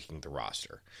not making the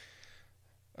roster.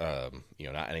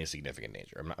 Not any significant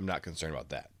danger. I'm not concerned about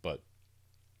that, but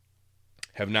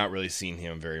have not really seen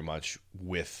him very much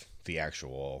with the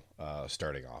actual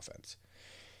starting offense.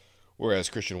 Whereas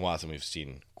Christian Watson, we've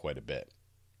seen quite a bit.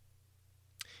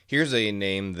 Here's a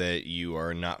name that you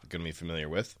are not going to be familiar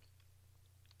with,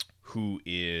 who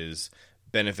is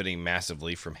benefiting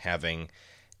massively from having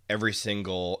every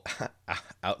single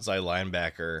outside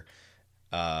linebacker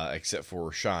except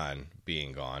for Rashawn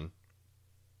being gone.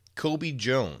 Kobe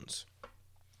Jones.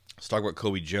 Let's talk about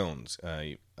Kobe Jones.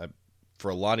 For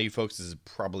a lot of you folks, this is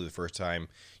probably the first time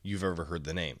you've ever heard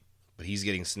the name. But he's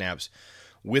getting snaps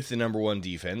with the number one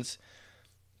defense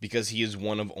because he is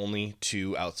one of only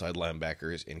 2 outside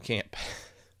linebackers in camp.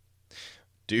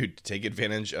 dude, take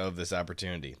advantage of this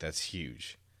opportunity. That's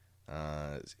huge.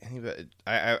 Anybody,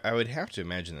 I would have to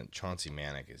imagine that Chauncey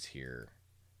Manack is here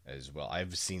as well.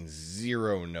 I've seen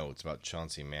 0 notes about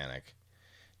Chauncey Manack.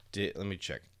 Let me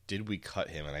check. Did we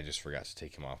cut him and I just forgot to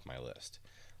take him off my list?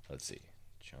 Let's see.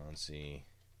 Chauncey.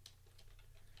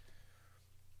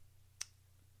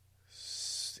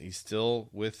 He's still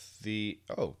with the...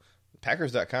 Oh,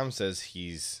 Packers.com says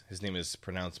his name is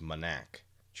pronounced Manac.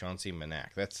 Chauncey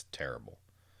Manac. That's terrible.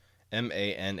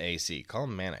 M-A-N-A-C. Call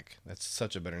him Manac. That's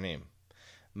such a better name.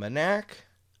 Manac?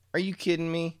 Are you kidding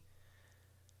me?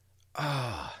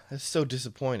 That's so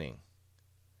disappointing.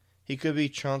 He could be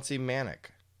Chauncey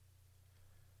Manac.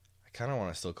 I kind of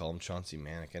want to still call him Chauncey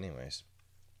Manac anyways.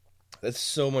 That's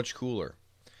so much cooler.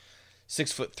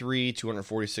 6'3",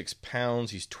 246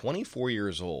 pounds. He's 24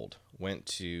 years old. Went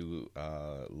to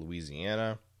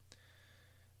Louisiana.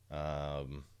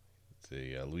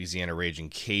 The Louisiana Raging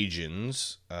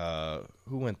Cajuns.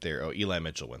 Who went there? Oh, Eli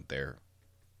Mitchell went there.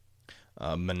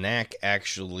 Manac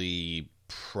actually,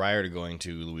 prior to going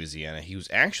to Louisiana, he was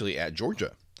actually at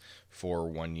Georgia for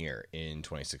 1 year in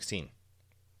 2016.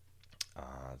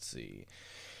 Let's see.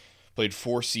 Played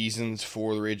 4 seasons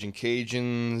for the Raging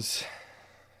Cajuns.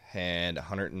 Had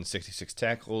 166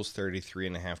 tackles,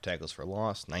 33.5 tackles for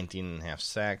loss, 19.5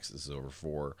 sacks. This is over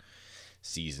 4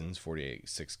 seasons,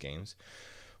 46 games.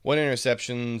 1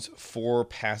 interceptions, 4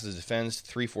 passes defense,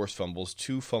 3 forced fumbles,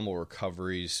 2 fumble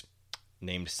recoveries.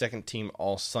 Named second team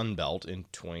All Sun Belt in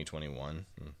 2021.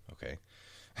 Okay.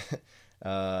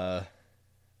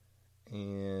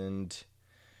 And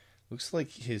looks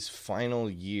like his final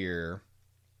year,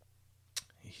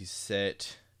 he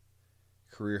set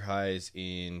career highs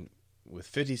with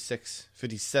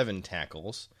 57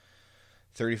 tackles,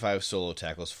 35 solo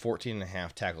tackles,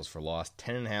 14.5 tackles for loss,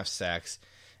 10.5 sacks,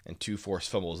 and 2 forced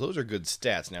fumbles. Those are good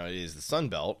stats. Now, it is the Sun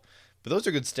Belt, but those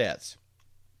are good stats.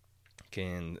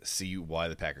 Can see why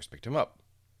the Packers picked him up.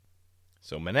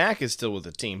 So Manac is still with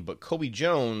the team, but Kobe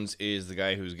Jones is the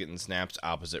guy who's getting snaps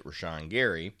opposite Rashawn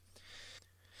Gary.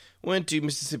 Went to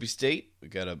Mississippi State. We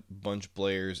got a bunch of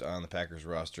players on the Packers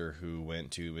roster who went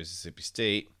to Mississippi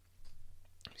State.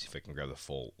 Let me see if I can grab the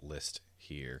full list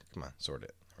here. Come on, sort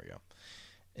it. There we go.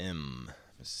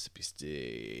 Mississippi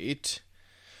State.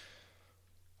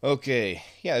 Okay,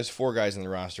 yeah, there's 4 guys on the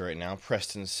roster right now.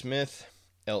 Preston Smith,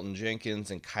 Elton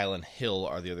Jenkins, and Kylan Hill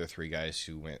are the other 3 guys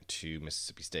who went to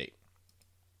Mississippi State.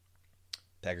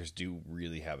 Packers do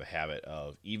really have a habit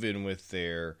of, even with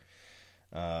their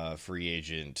free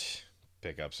agent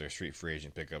pickups, their street free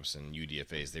agent pickups and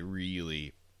UDFAs, they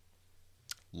really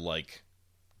like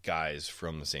guys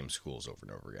from the same schools over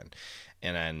and over again.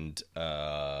 And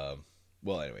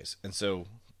anyways. And so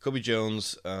Kobe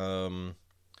Jones, let's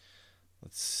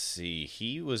see,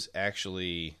 he was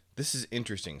actually, this is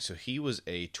interesting. So he was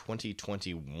a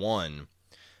 2021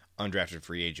 undrafted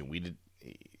free agent.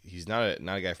 He's not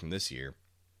a guy from this year.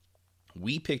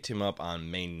 We picked him up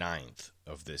on May 9th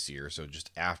of this year, so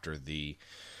just after the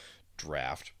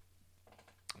draft.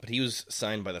 But he was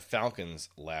signed by the Falcons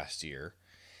last year.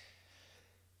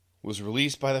 Was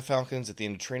released by the Falcons at the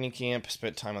end of training camp,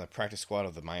 spent time on the practice squad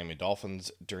of the Miami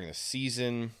Dolphins during the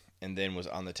season, and then was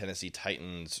on the Tennessee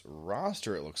Titans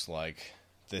roster, it looks like,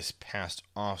 this past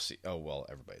offseason. Oh, well,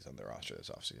 everybody's on their roster this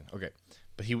offseason. Okay.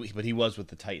 But he was with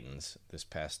the Titans this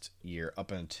past year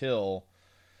up until...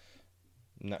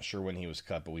 I'm not sure when he was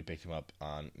cut, but we picked him up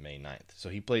on May 9th. So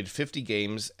he played 50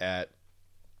 games at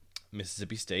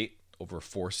Mississippi State over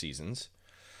 4 seasons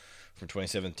from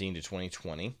 2017 to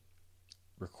 2020.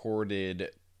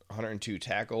 Recorded 102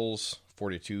 tackles,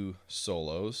 42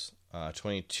 solos,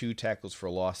 22 tackles for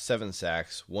loss, 7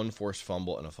 sacks, 1 forced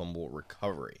fumble, and a fumble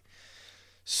recovery.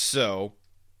 So,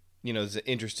 there's an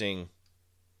interesting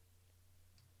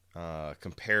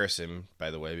comparison, by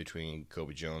the way, between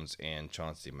Kobe Jones and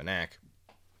Chauncey Manac.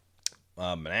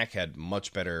 Manac had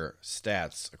much better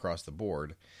stats across the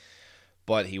board,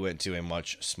 but he went to a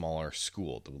much smaller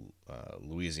school,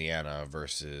 Louisiana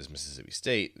versus Mississippi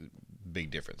State. Big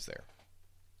difference there.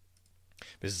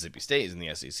 Mississippi State is in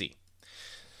the SEC.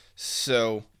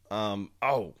 So, we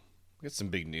got some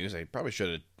big news. I probably should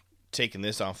have taken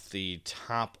this off the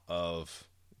top of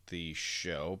the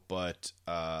show, but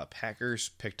Packers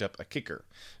picked up a kicker.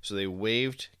 So they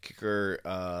waived kicker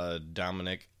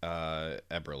Dominic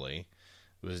Eberle.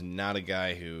 It was not a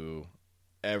guy who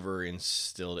ever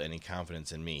instilled any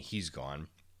confidence in me. He's gone.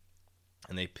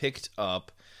 And they picked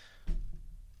up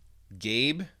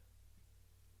Gabe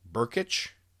Brkic.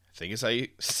 I think is how you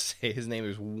say his name.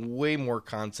 There's way more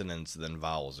consonants than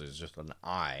vowels. There's just an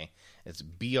I. It's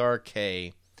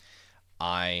B-R-K-I-C.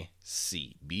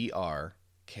 B-R-K-I-C.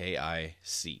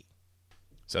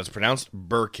 So it's pronounced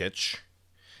Burkic,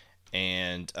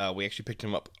 and we actually picked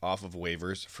him up off of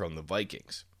waivers from the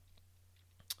Vikings.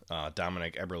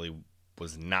 Dominic Eberle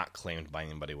was not claimed by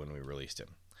anybody when we released him.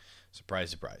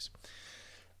 Surprise, surprise.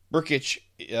 Burkic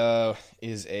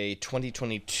is a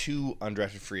 2022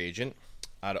 undrafted free agent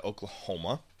out of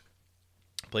Oklahoma.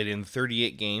 Played in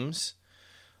 38 games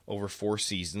over 4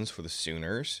 seasons for the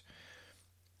Sooners.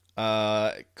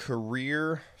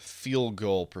 Career field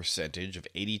goal percentage of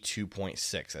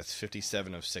 82.6. That's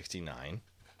 57 of 69.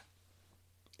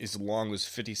 As long as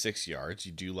 56 yards.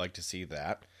 You do like to see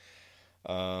that.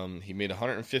 He made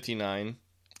 159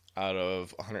 out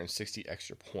of 160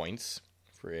 extra points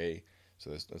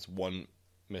so that's one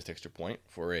missed extra point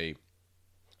for a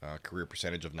career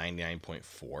percentage of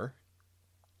 99.4.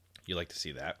 You like to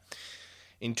see that.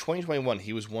 In 2021,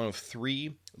 he was one of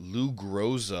 3 Lou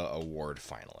Groza Award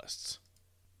finalists,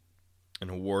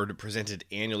 an award presented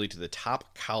annually to the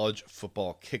top college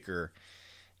football kicker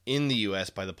in the U.S.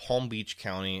 by the Palm Beach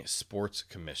County Sports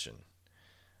Commission.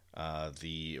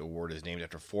 The award is named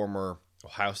after former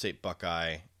Ohio State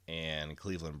Buckeye and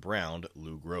Cleveland Brown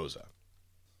Lou Groza.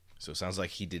 So it sounds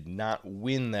like he did not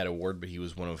win that award, but he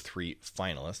was one of 3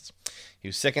 finalists. He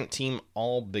was second team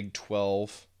All Big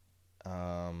 12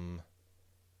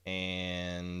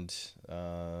 and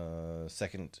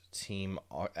second team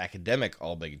academic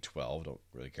All Big 12. Don't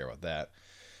really care about that.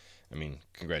 I mean,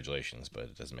 congratulations, but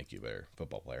it doesn't make you a better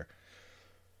football player.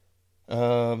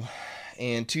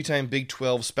 And 2-time Big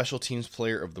 12 Special Teams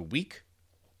Player of the Week.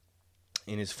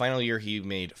 In his final year, he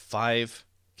made 5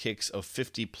 kicks of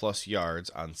 50-plus yards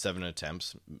on 7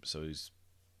 attempts, so he's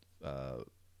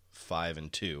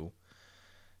 5-2,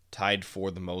 tied for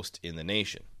the most in the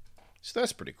nation. So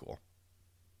that's pretty cool.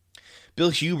 Bill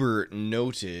Huber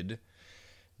noted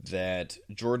that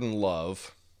Jordan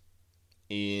Love,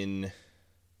 in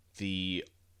the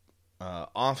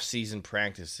off-season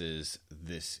practices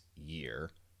this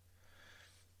year,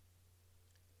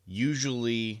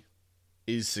 usually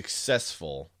is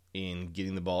successful in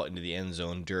getting the ball into the end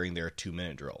zone during their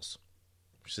 2-minute drills,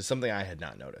 which is something I had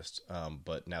not noticed.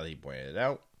 But now that he pointed it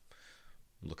out,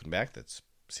 looking back, that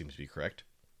seems to be correct.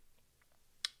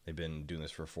 They've been doing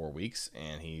this for 4 weeks,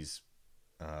 and he's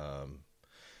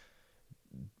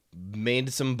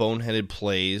made some boneheaded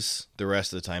plays the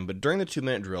rest of the time, but during the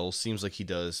 2-minute drills, seems like he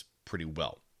does pretty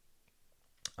well.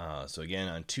 So again,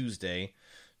 on Tuesday,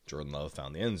 Jordan Love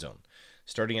found the end zone.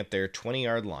 Starting at their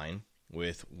 20-yard line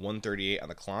with 1:38 on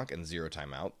the clock and 0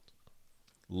 timeout,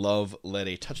 Love led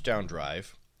a touchdown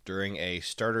drive during a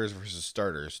starters versus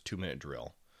starters 2-minute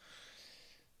drill.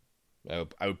 I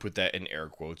would put that in air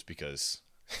quotes because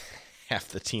half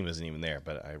the team isn't even there,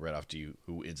 but I read off to you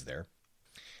who is there.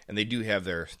 And they do have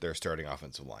their starting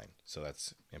offensive line, so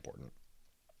that's important.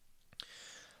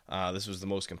 This was the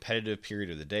most competitive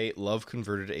period of the day. Love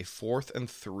converted a 4th and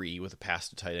 3 with a pass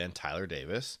to tight end Tyler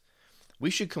Davis. We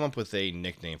should come up with a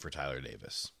nickname for Tyler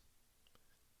Davis.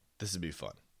 This would be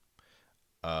fun.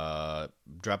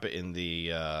 Drop it in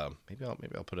the maybe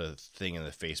I'll put a thing in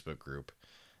the Facebook group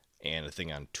and a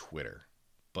thing on Twitter.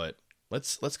 But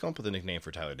let's come up with a nickname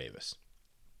for Tyler Davis.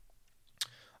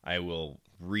 I will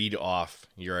read off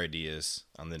your ideas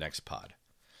on the next pod.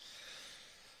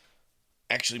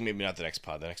 Actually, maybe not the next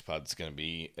pod. The next pod is going to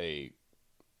be a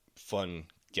fun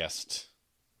guest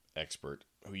expert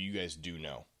who you guys do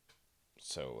know.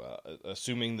 So,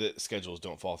 assuming the schedules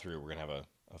don't fall through, we're going to have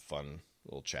a fun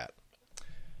little chat.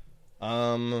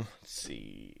 Let's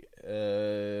see.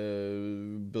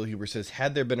 Bill Huber says,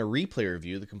 had there been a replay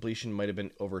review, the completion might have been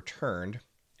overturned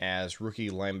as rookie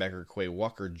linebacker Quay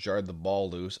Walker jarred the ball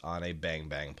loose on a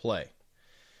bang-bang play.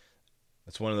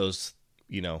 That's one of those,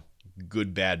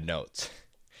 good, bad notes.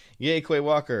 Yay, Quay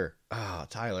Walker.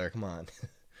 Tyler, come on.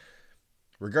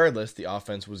 Regardless, the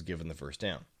offense was given the first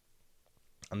down.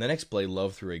 On the next play,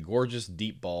 Love threw a gorgeous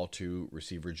deep ball to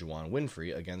receiver Juwan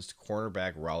Winfrey against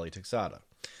cornerback Raleigh Texada.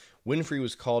 Winfrey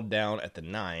was called down at the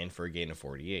 9 for a gain of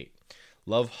 48.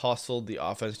 Love hustled the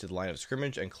offense to the line of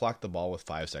scrimmage and clocked the ball with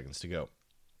 5 seconds to go.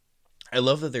 I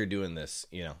love that they're doing this.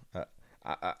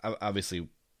 Obviously,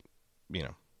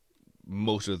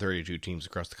 most of the 32 teams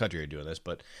across the country are doing this,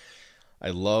 but I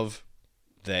love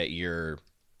that you're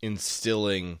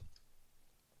instilling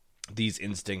these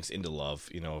instincts into Love,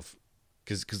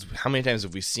 because how many times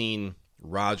have we seen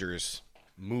Rodgers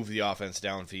move the offense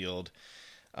downfield,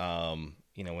 when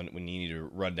you need to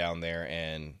run down there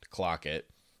and clock it,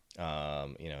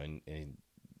 and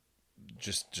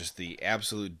just the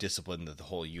absolute discipline that the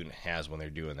whole unit has when they're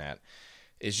doing that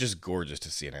is just gorgeous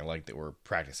to see, and I like that we're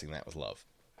practicing that with Love.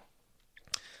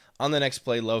 On the next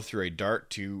play, Love threw a dart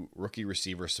to rookie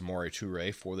receiver Samori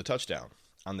Toure for the touchdown.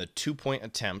 On the 2-point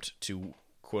attempt to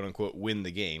quote-unquote win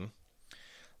the game,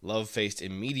 Love faced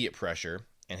immediate pressure,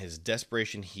 and his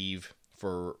desperation heave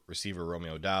for receiver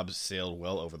Romeo Doubs sailed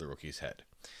well over the rookie's head.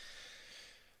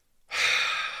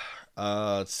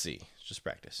 Let's see. Just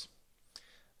practice.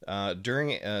 So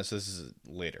this is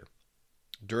later.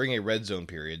 During a red zone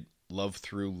period, Love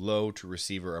threw low to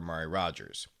receiver Amari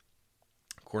Rodgers.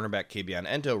 Cornerback Kabion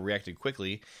Ento reacted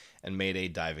quickly and made a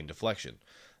diving deflection.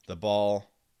 The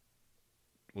ball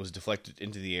was deflected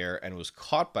into the air and was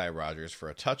caught by Rodgers for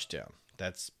a touchdown.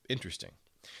 That's interesting.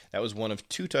 That was one of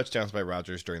 2 touchdowns by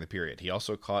Rodgers during the period. He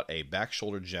also caught a back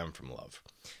shoulder gem from Love.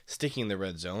 Sticking in the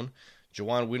red zone,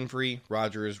 Juwann Winfree,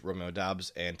 Rodgers, Romeo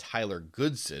Doubs, and Tyler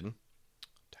Goodson.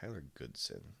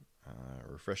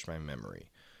 Refresh my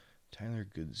memory. Tyler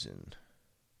Goodson.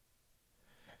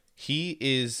 He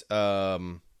is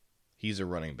he's a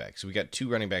running back. So we got 2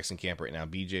 running backs in camp right now,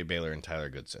 BJ Baylor and Tyler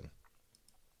Goodson.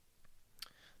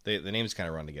 The names kind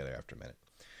of run together after a minute.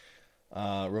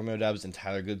 Romeo Doubs and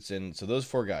Tyler Goodson. So those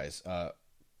 4 guys,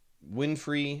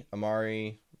 Winfree,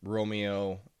 Amari,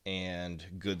 Romeo, and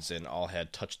Goodson all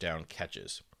had touchdown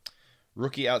catches.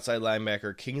 Rookie outside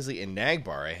linebacker Kingsley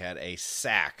Enagbare had a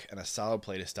sack and a solid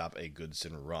play to stop a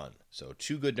Goodson run. So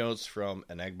 2 good notes from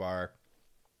Enagbare.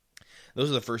 Those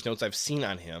are the first notes I've seen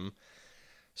on him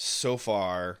so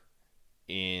far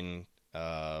in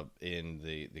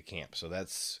the camp. So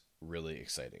that's really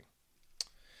exciting.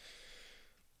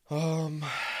 Let's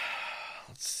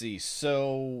see.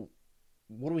 So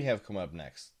what do we have coming up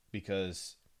next?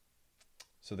 Because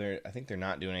I think they're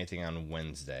not doing anything on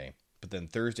Wednesday. But then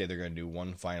Thursday, they're going to do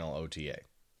one final OTA.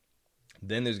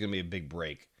 Then there's going to be a big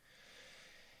break.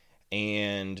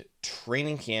 And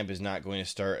training camp is not going to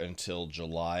start until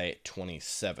July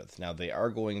 27th. Now, they are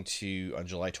going to, on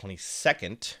July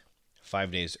 22nd,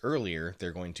 5 days earlier,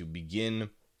 they're going to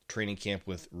begin training camp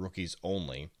with rookies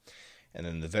only. And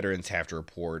then the veterans have to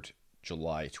report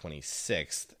July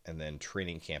 26th. And then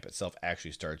training camp itself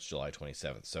actually starts July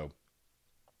 27th. So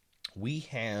we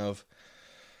have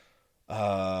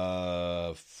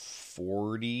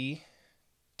 40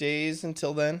 days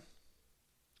until then.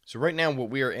 So right now what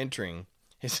we are entering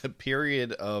is a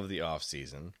period of the off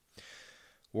season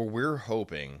where we're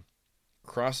hoping,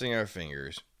 crossing our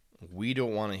fingers, we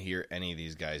don't want to hear any of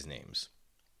these guys' names.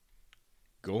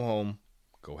 Go home,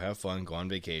 go have fun, go on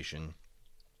vacation.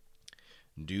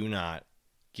 Do not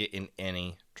get in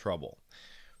any trouble.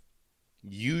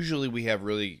 Usually we have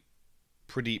really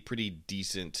pretty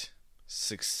decent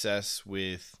success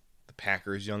with the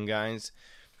Packers young guys.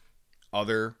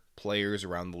 Other players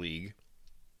around the league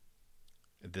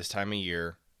at this time of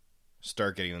year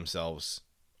start getting themselves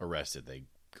arrested. They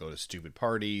go to stupid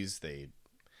parties. They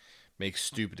make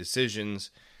stupid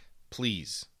decisions.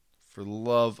 Please, for the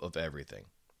love of everything,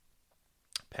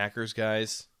 Packers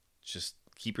guys, just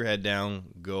keep your head down.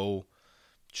 Go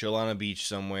chill on a beach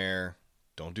somewhere.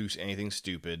 Don't do anything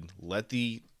stupid. Let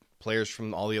the players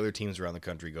from all the other teams around the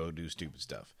country go do stupid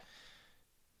stuff.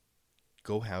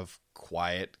 Go have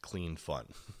quiet, clean fun.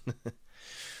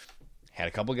 Had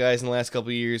a couple guys in the last couple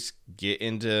of years get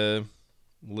into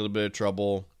a little bit of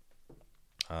trouble.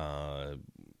 A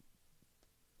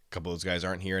couple of those guys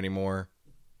aren't here anymore.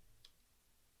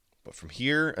 But from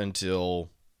here until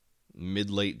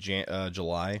mid-late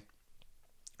July,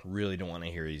 really don't want to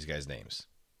hear these guys' names.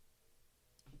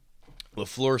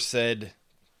 LaFleur said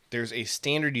there's a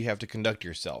standard you have to conduct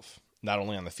yourself, not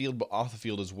only on the field, but off the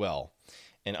field as well,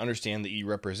 and understand that you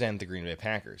represent the Green Bay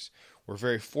Packers. We're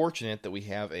very fortunate that we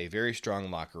have a very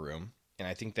strong locker room, and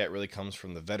I think that really comes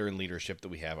from the veteran leadership that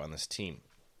we have on this team.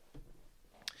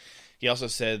 He also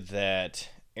said that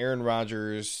Aaron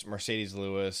Rodgers, Mercedes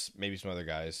Lewis, maybe some other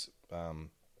guys, but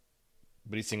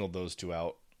he singled those 2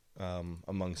 out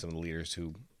among some of the leaders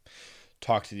who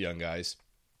talked to the young guys,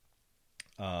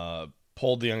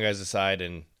 pulled the young guys aside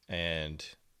and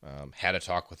had a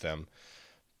talk with them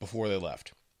before they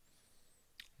left.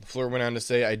 LaFleur went on to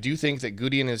say, I do think that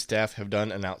Goody and his staff have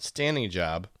done an outstanding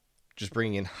job just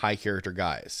bringing in high-character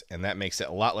guys, and that makes it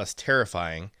a lot less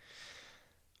terrifying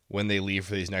when they leave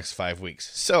for these next 5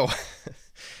 weeks. So,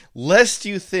 lest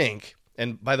you think,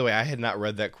 and by the way, I had not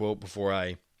read that quote before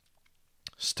I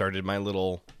started my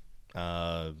little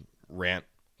rant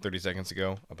 30 seconds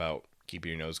ago about keeping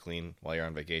your nose clean while you're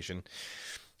on vacation.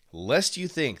 Lest you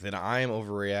think that I'm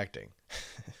overreacting,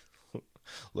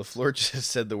 LaFleur just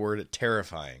said the word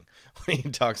terrifying when he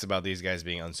talks about these guys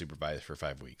being unsupervised for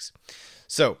 5 weeks.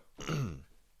 So, I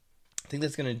think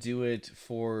that's going to do it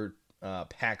for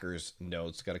Packers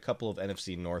notes. Got a couple of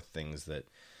NFC North things that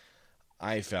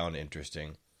I found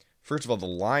interesting. First of all, the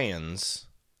Lions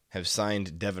have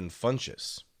signed Devin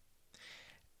Funchess.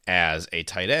 as a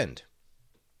tight end.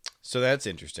 So that's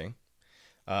interesting.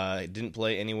 Didn't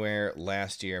play anywhere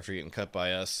last year after getting cut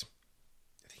by us.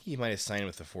 I think he might have signed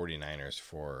with the 49ers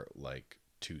for like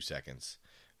 2 seconds.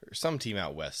 Or some team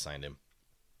out west signed him.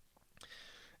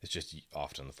 It's just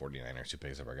often the 49ers who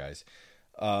picks up our guys.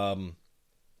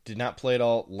 Did not play at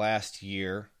all last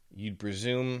year. You'd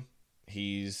presume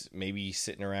he's maybe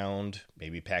sitting around,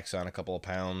 maybe packs on a couple of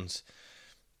pounds.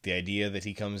 The idea that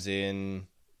he comes in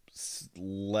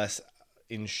less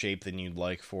in shape than you'd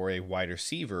like for a wide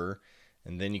receiver,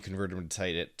 and then you convert him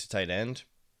to tight end.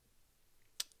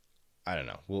 I don't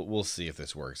know. We'll see if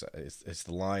this works. It's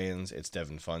the Lions. It's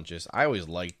Devin Funchess. I always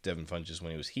liked Devin Funchess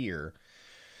when he was here,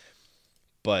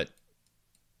 but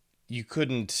you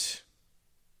couldn't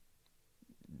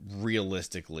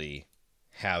realistically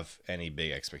have any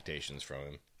big expectations from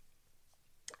him.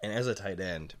 And as a tight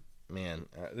end, man,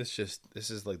 this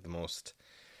is like the most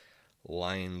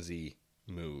Lionsy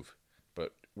move.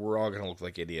 But we're all going to look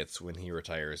like idiots when he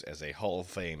retires as a Hall of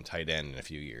Fame tight end in a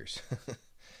few years.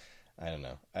 I don't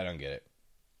know. I don't get it.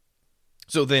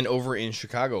 So then over in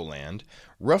Chicagoland,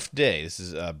 rough day. This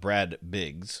is Brad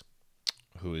Biggs,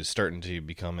 who is starting to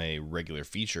become a regular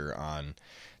feature on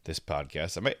this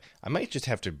podcast. I might just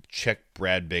have to check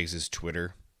Brad Biggs'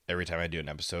 Twitter every time I do an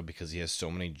episode because he has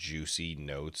so many juicy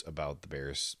notes about the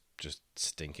Bears just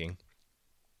stinking.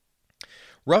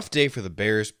 Rough day for the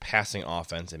Bears passing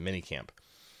offense in minicamp.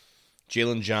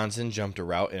 Jalen Johnson jumped a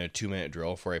route in a 2-minute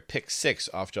drill for a pick 6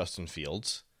 off Justin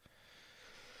Fields.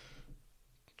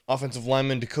 Offensive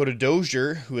lineman Dakota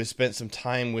Dozier, who has spent some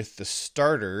time with the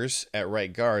starters at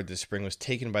right guard this spring, was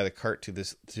taken by the cart to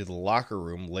the locker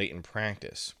room late in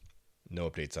practice. No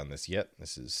updates on this yet.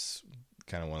 This is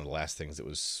kind of one of the last things that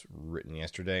was written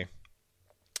yesterday.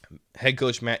 Head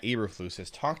coach Matt Eberflus has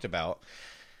talked about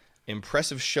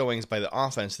impressive showings by the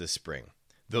offense this spring.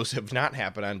 Those have not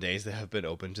happened on days that have been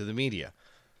open to the media.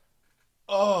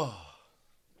 Oh,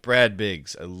 Brad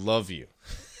Biggs, I love you.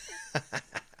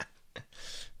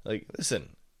 Like,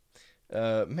 listen,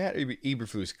 Matt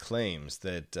Eberflus claims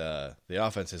that the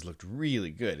offense has looked really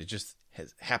good. It just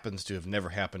happens to have never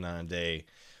happened on a day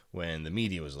when the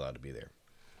media was allowed to be there.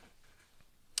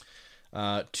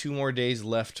 2 more days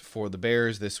left for the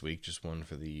Bears this week, just one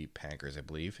for the Packers, I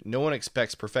believe. No one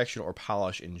expects perfection or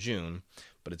polish in June,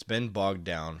 but it's been bogged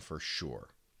down for sure.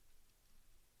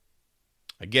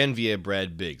 Again, via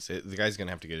Brad Biggs. The guy's going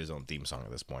to have to get his own theme song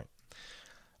at this point.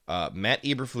 Matt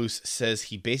Eberflus says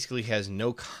he basically has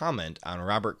no comment on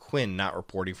Robert Quinn not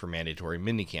reporting for mandatory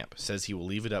minicamp. Says he will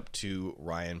leave it up to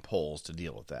Ryan Poles to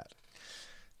deal with that.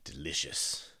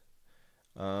 Delicious.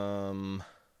 I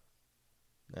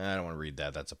don't want to read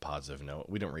that. That's a positive note.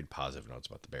 We don't read positive notes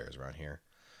about the Bears around here.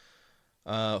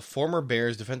 Former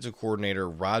Bears defensive coordinator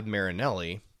Rod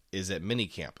Marinelli is at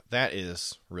minicamp. That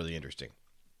is really interesting.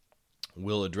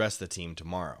 We'll address the team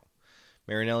tomorrow.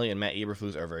 Marinelli and Matt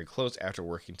Eberflus are very close after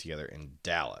working together in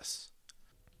Dallas.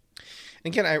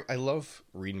 And again, I love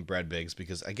reading Brad Biggs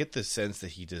because I get the sense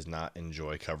that he does not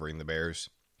enjoy covering the Bears.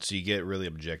 So you get really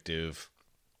objective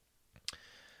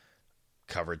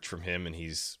coverage from him, and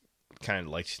he's kind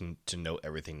of likes to note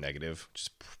everything negative, which is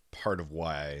part of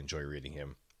why I enjoy reading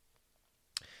him.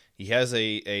 He has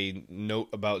a note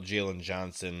about Jalen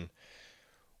Johnson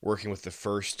working with the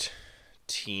first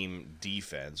team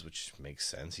defense, which makes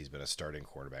sense. He's been a starting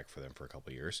quarterback for them for a couple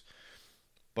of years.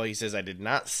 But he says, I did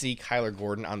not see Kyler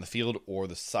Gordon on the field or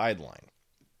the sideline.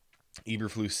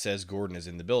 Eberflus says Gordon is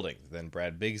in the building. Then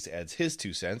Brad Biggs adds his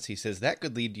 2 cents. He says that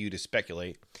could lead you to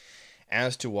speculate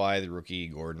as to why the rookie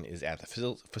Gordon is at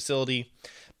the facility,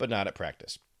 but not at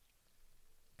practice.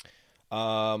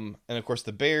 And of course,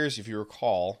 the Bears, if you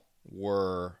recall,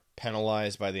 were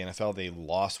penalized by the NFL. They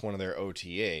lost one of their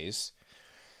OTAs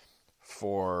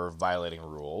for violating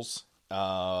rules.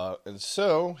 And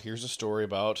so here's a story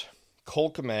about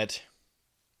Cole Kmet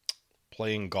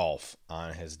playing golf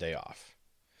on his day off.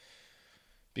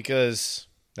 Because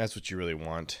that's what you really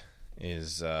want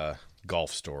is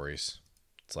golf stories.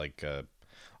 It's like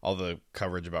all the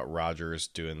coverage about Rodgers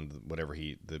doing whatever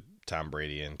the Tom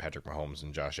Brady and Patrick Mahomes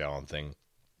and Josh Allen thing.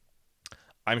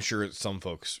 I'm sure some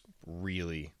folks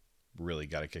really, really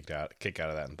got a kick out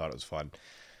of that and thought it was fun.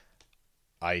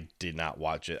 I did not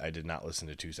watch it. I did not listen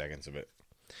to 2 seconds of it.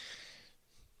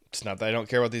 It's not that I don't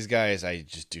care about these guys. I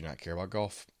just do not care about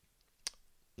golf.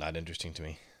 Not interesting to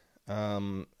me.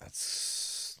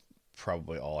 That's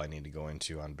probably all I need to go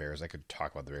into on Bears. I could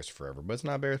talk about the Bears forever, but it's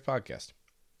not a Bears podcast.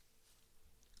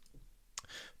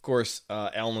 Of course,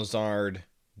 Al Lazard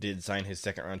did sign his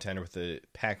second-round tender with the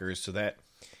Packers, so that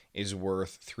is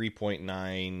worth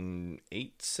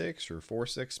 $3.986 or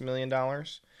 $4.6 million.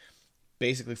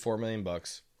 Basically $4 million.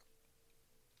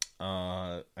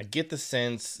 I get the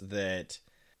sense that,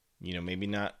 maybe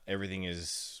not everything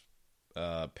is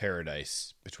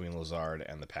paradise between Lazard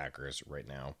and the Packers right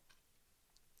now.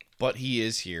 But he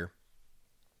is here.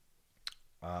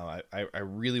 I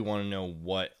really want to know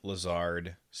what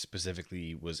Lazard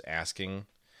specifically was asking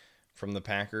from the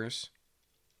Packers,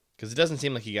 because it doesn't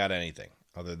seem like he got anything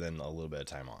other than a little bit of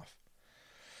time off.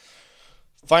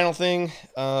 Final thing,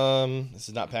 this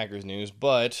is not Packers news,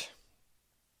 but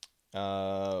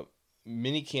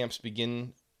mini camps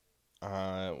begin,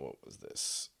 what was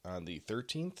this, on the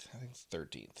 13th? I think it's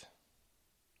 13th.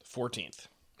 14th,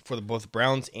 for both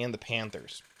Browns and the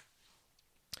Panthers.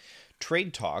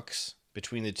 Trade talks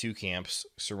between the two camps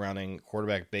surrounding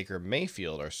quarterback Baker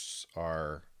Mayfield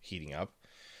are heating up.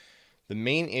 The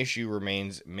main issue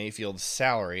remains Mayfield's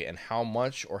salary and how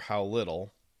much or how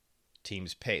little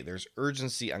teams pay. There's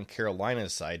urgency on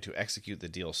Carolina's side to execute the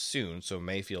deal soon so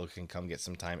Mayfield can come get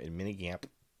some time in minicamp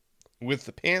with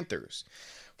the Panthers.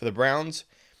 For the Browns,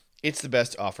 it's the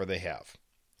best offer they have.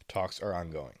 Talks are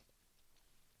ongoing.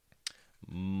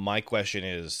 My question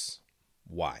is,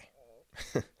 why?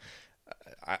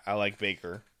 I like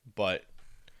Baker, but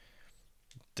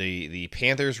the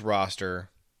Panthers roster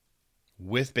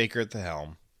with Baker at the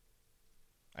helm,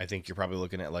 I think you're probably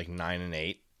looking at like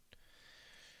 9-8,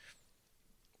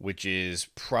 which is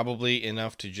probably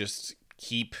enough to just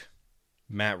keep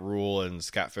Matt Rule and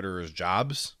Scott Fitterer's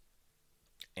jobs,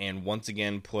 and once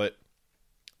again put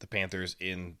the Panthers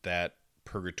in that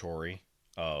purgatory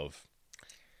of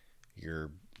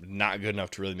you're not good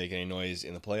enough to really make any noise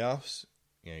in the playoffs.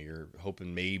 You're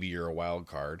hoping maybe you're a wild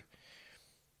card,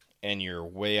 and you're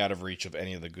way out of reach of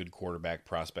any of the good quarterback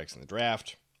prospects in the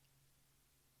draft.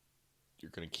 You're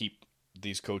going to keep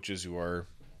these coaches who are,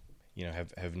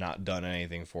 have not done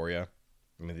anything for you.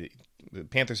 I mean, the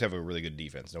Panthers have a really good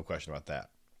defense, no question about that.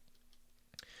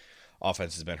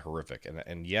 Offense has been horrific,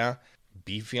 and yeah,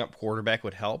 beefing up quarterback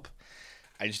would help.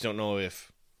 I just don't know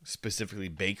if specifically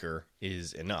Baker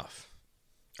is enough.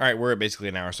 All right, we're at basically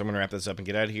an hour, so I'm going to wrap this up and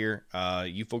get out of here.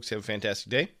 You folks have a fantastic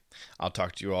day. I'll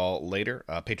talk to you all later.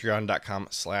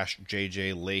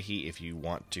 Patreon.com/JJ Leahy if you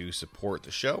want to support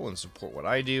the show and support what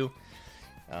I do.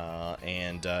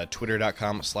 And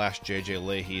Twitter.com/JJ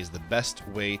Leahy is the best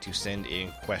way to send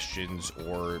in questions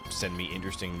or send me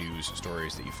interesting news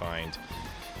stories that you find.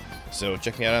 So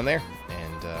check me out on there,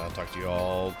 and I'll talk to you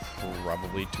all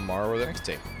probably tomorrow or the next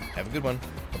day. Have a good one.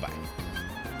 Bye-bye.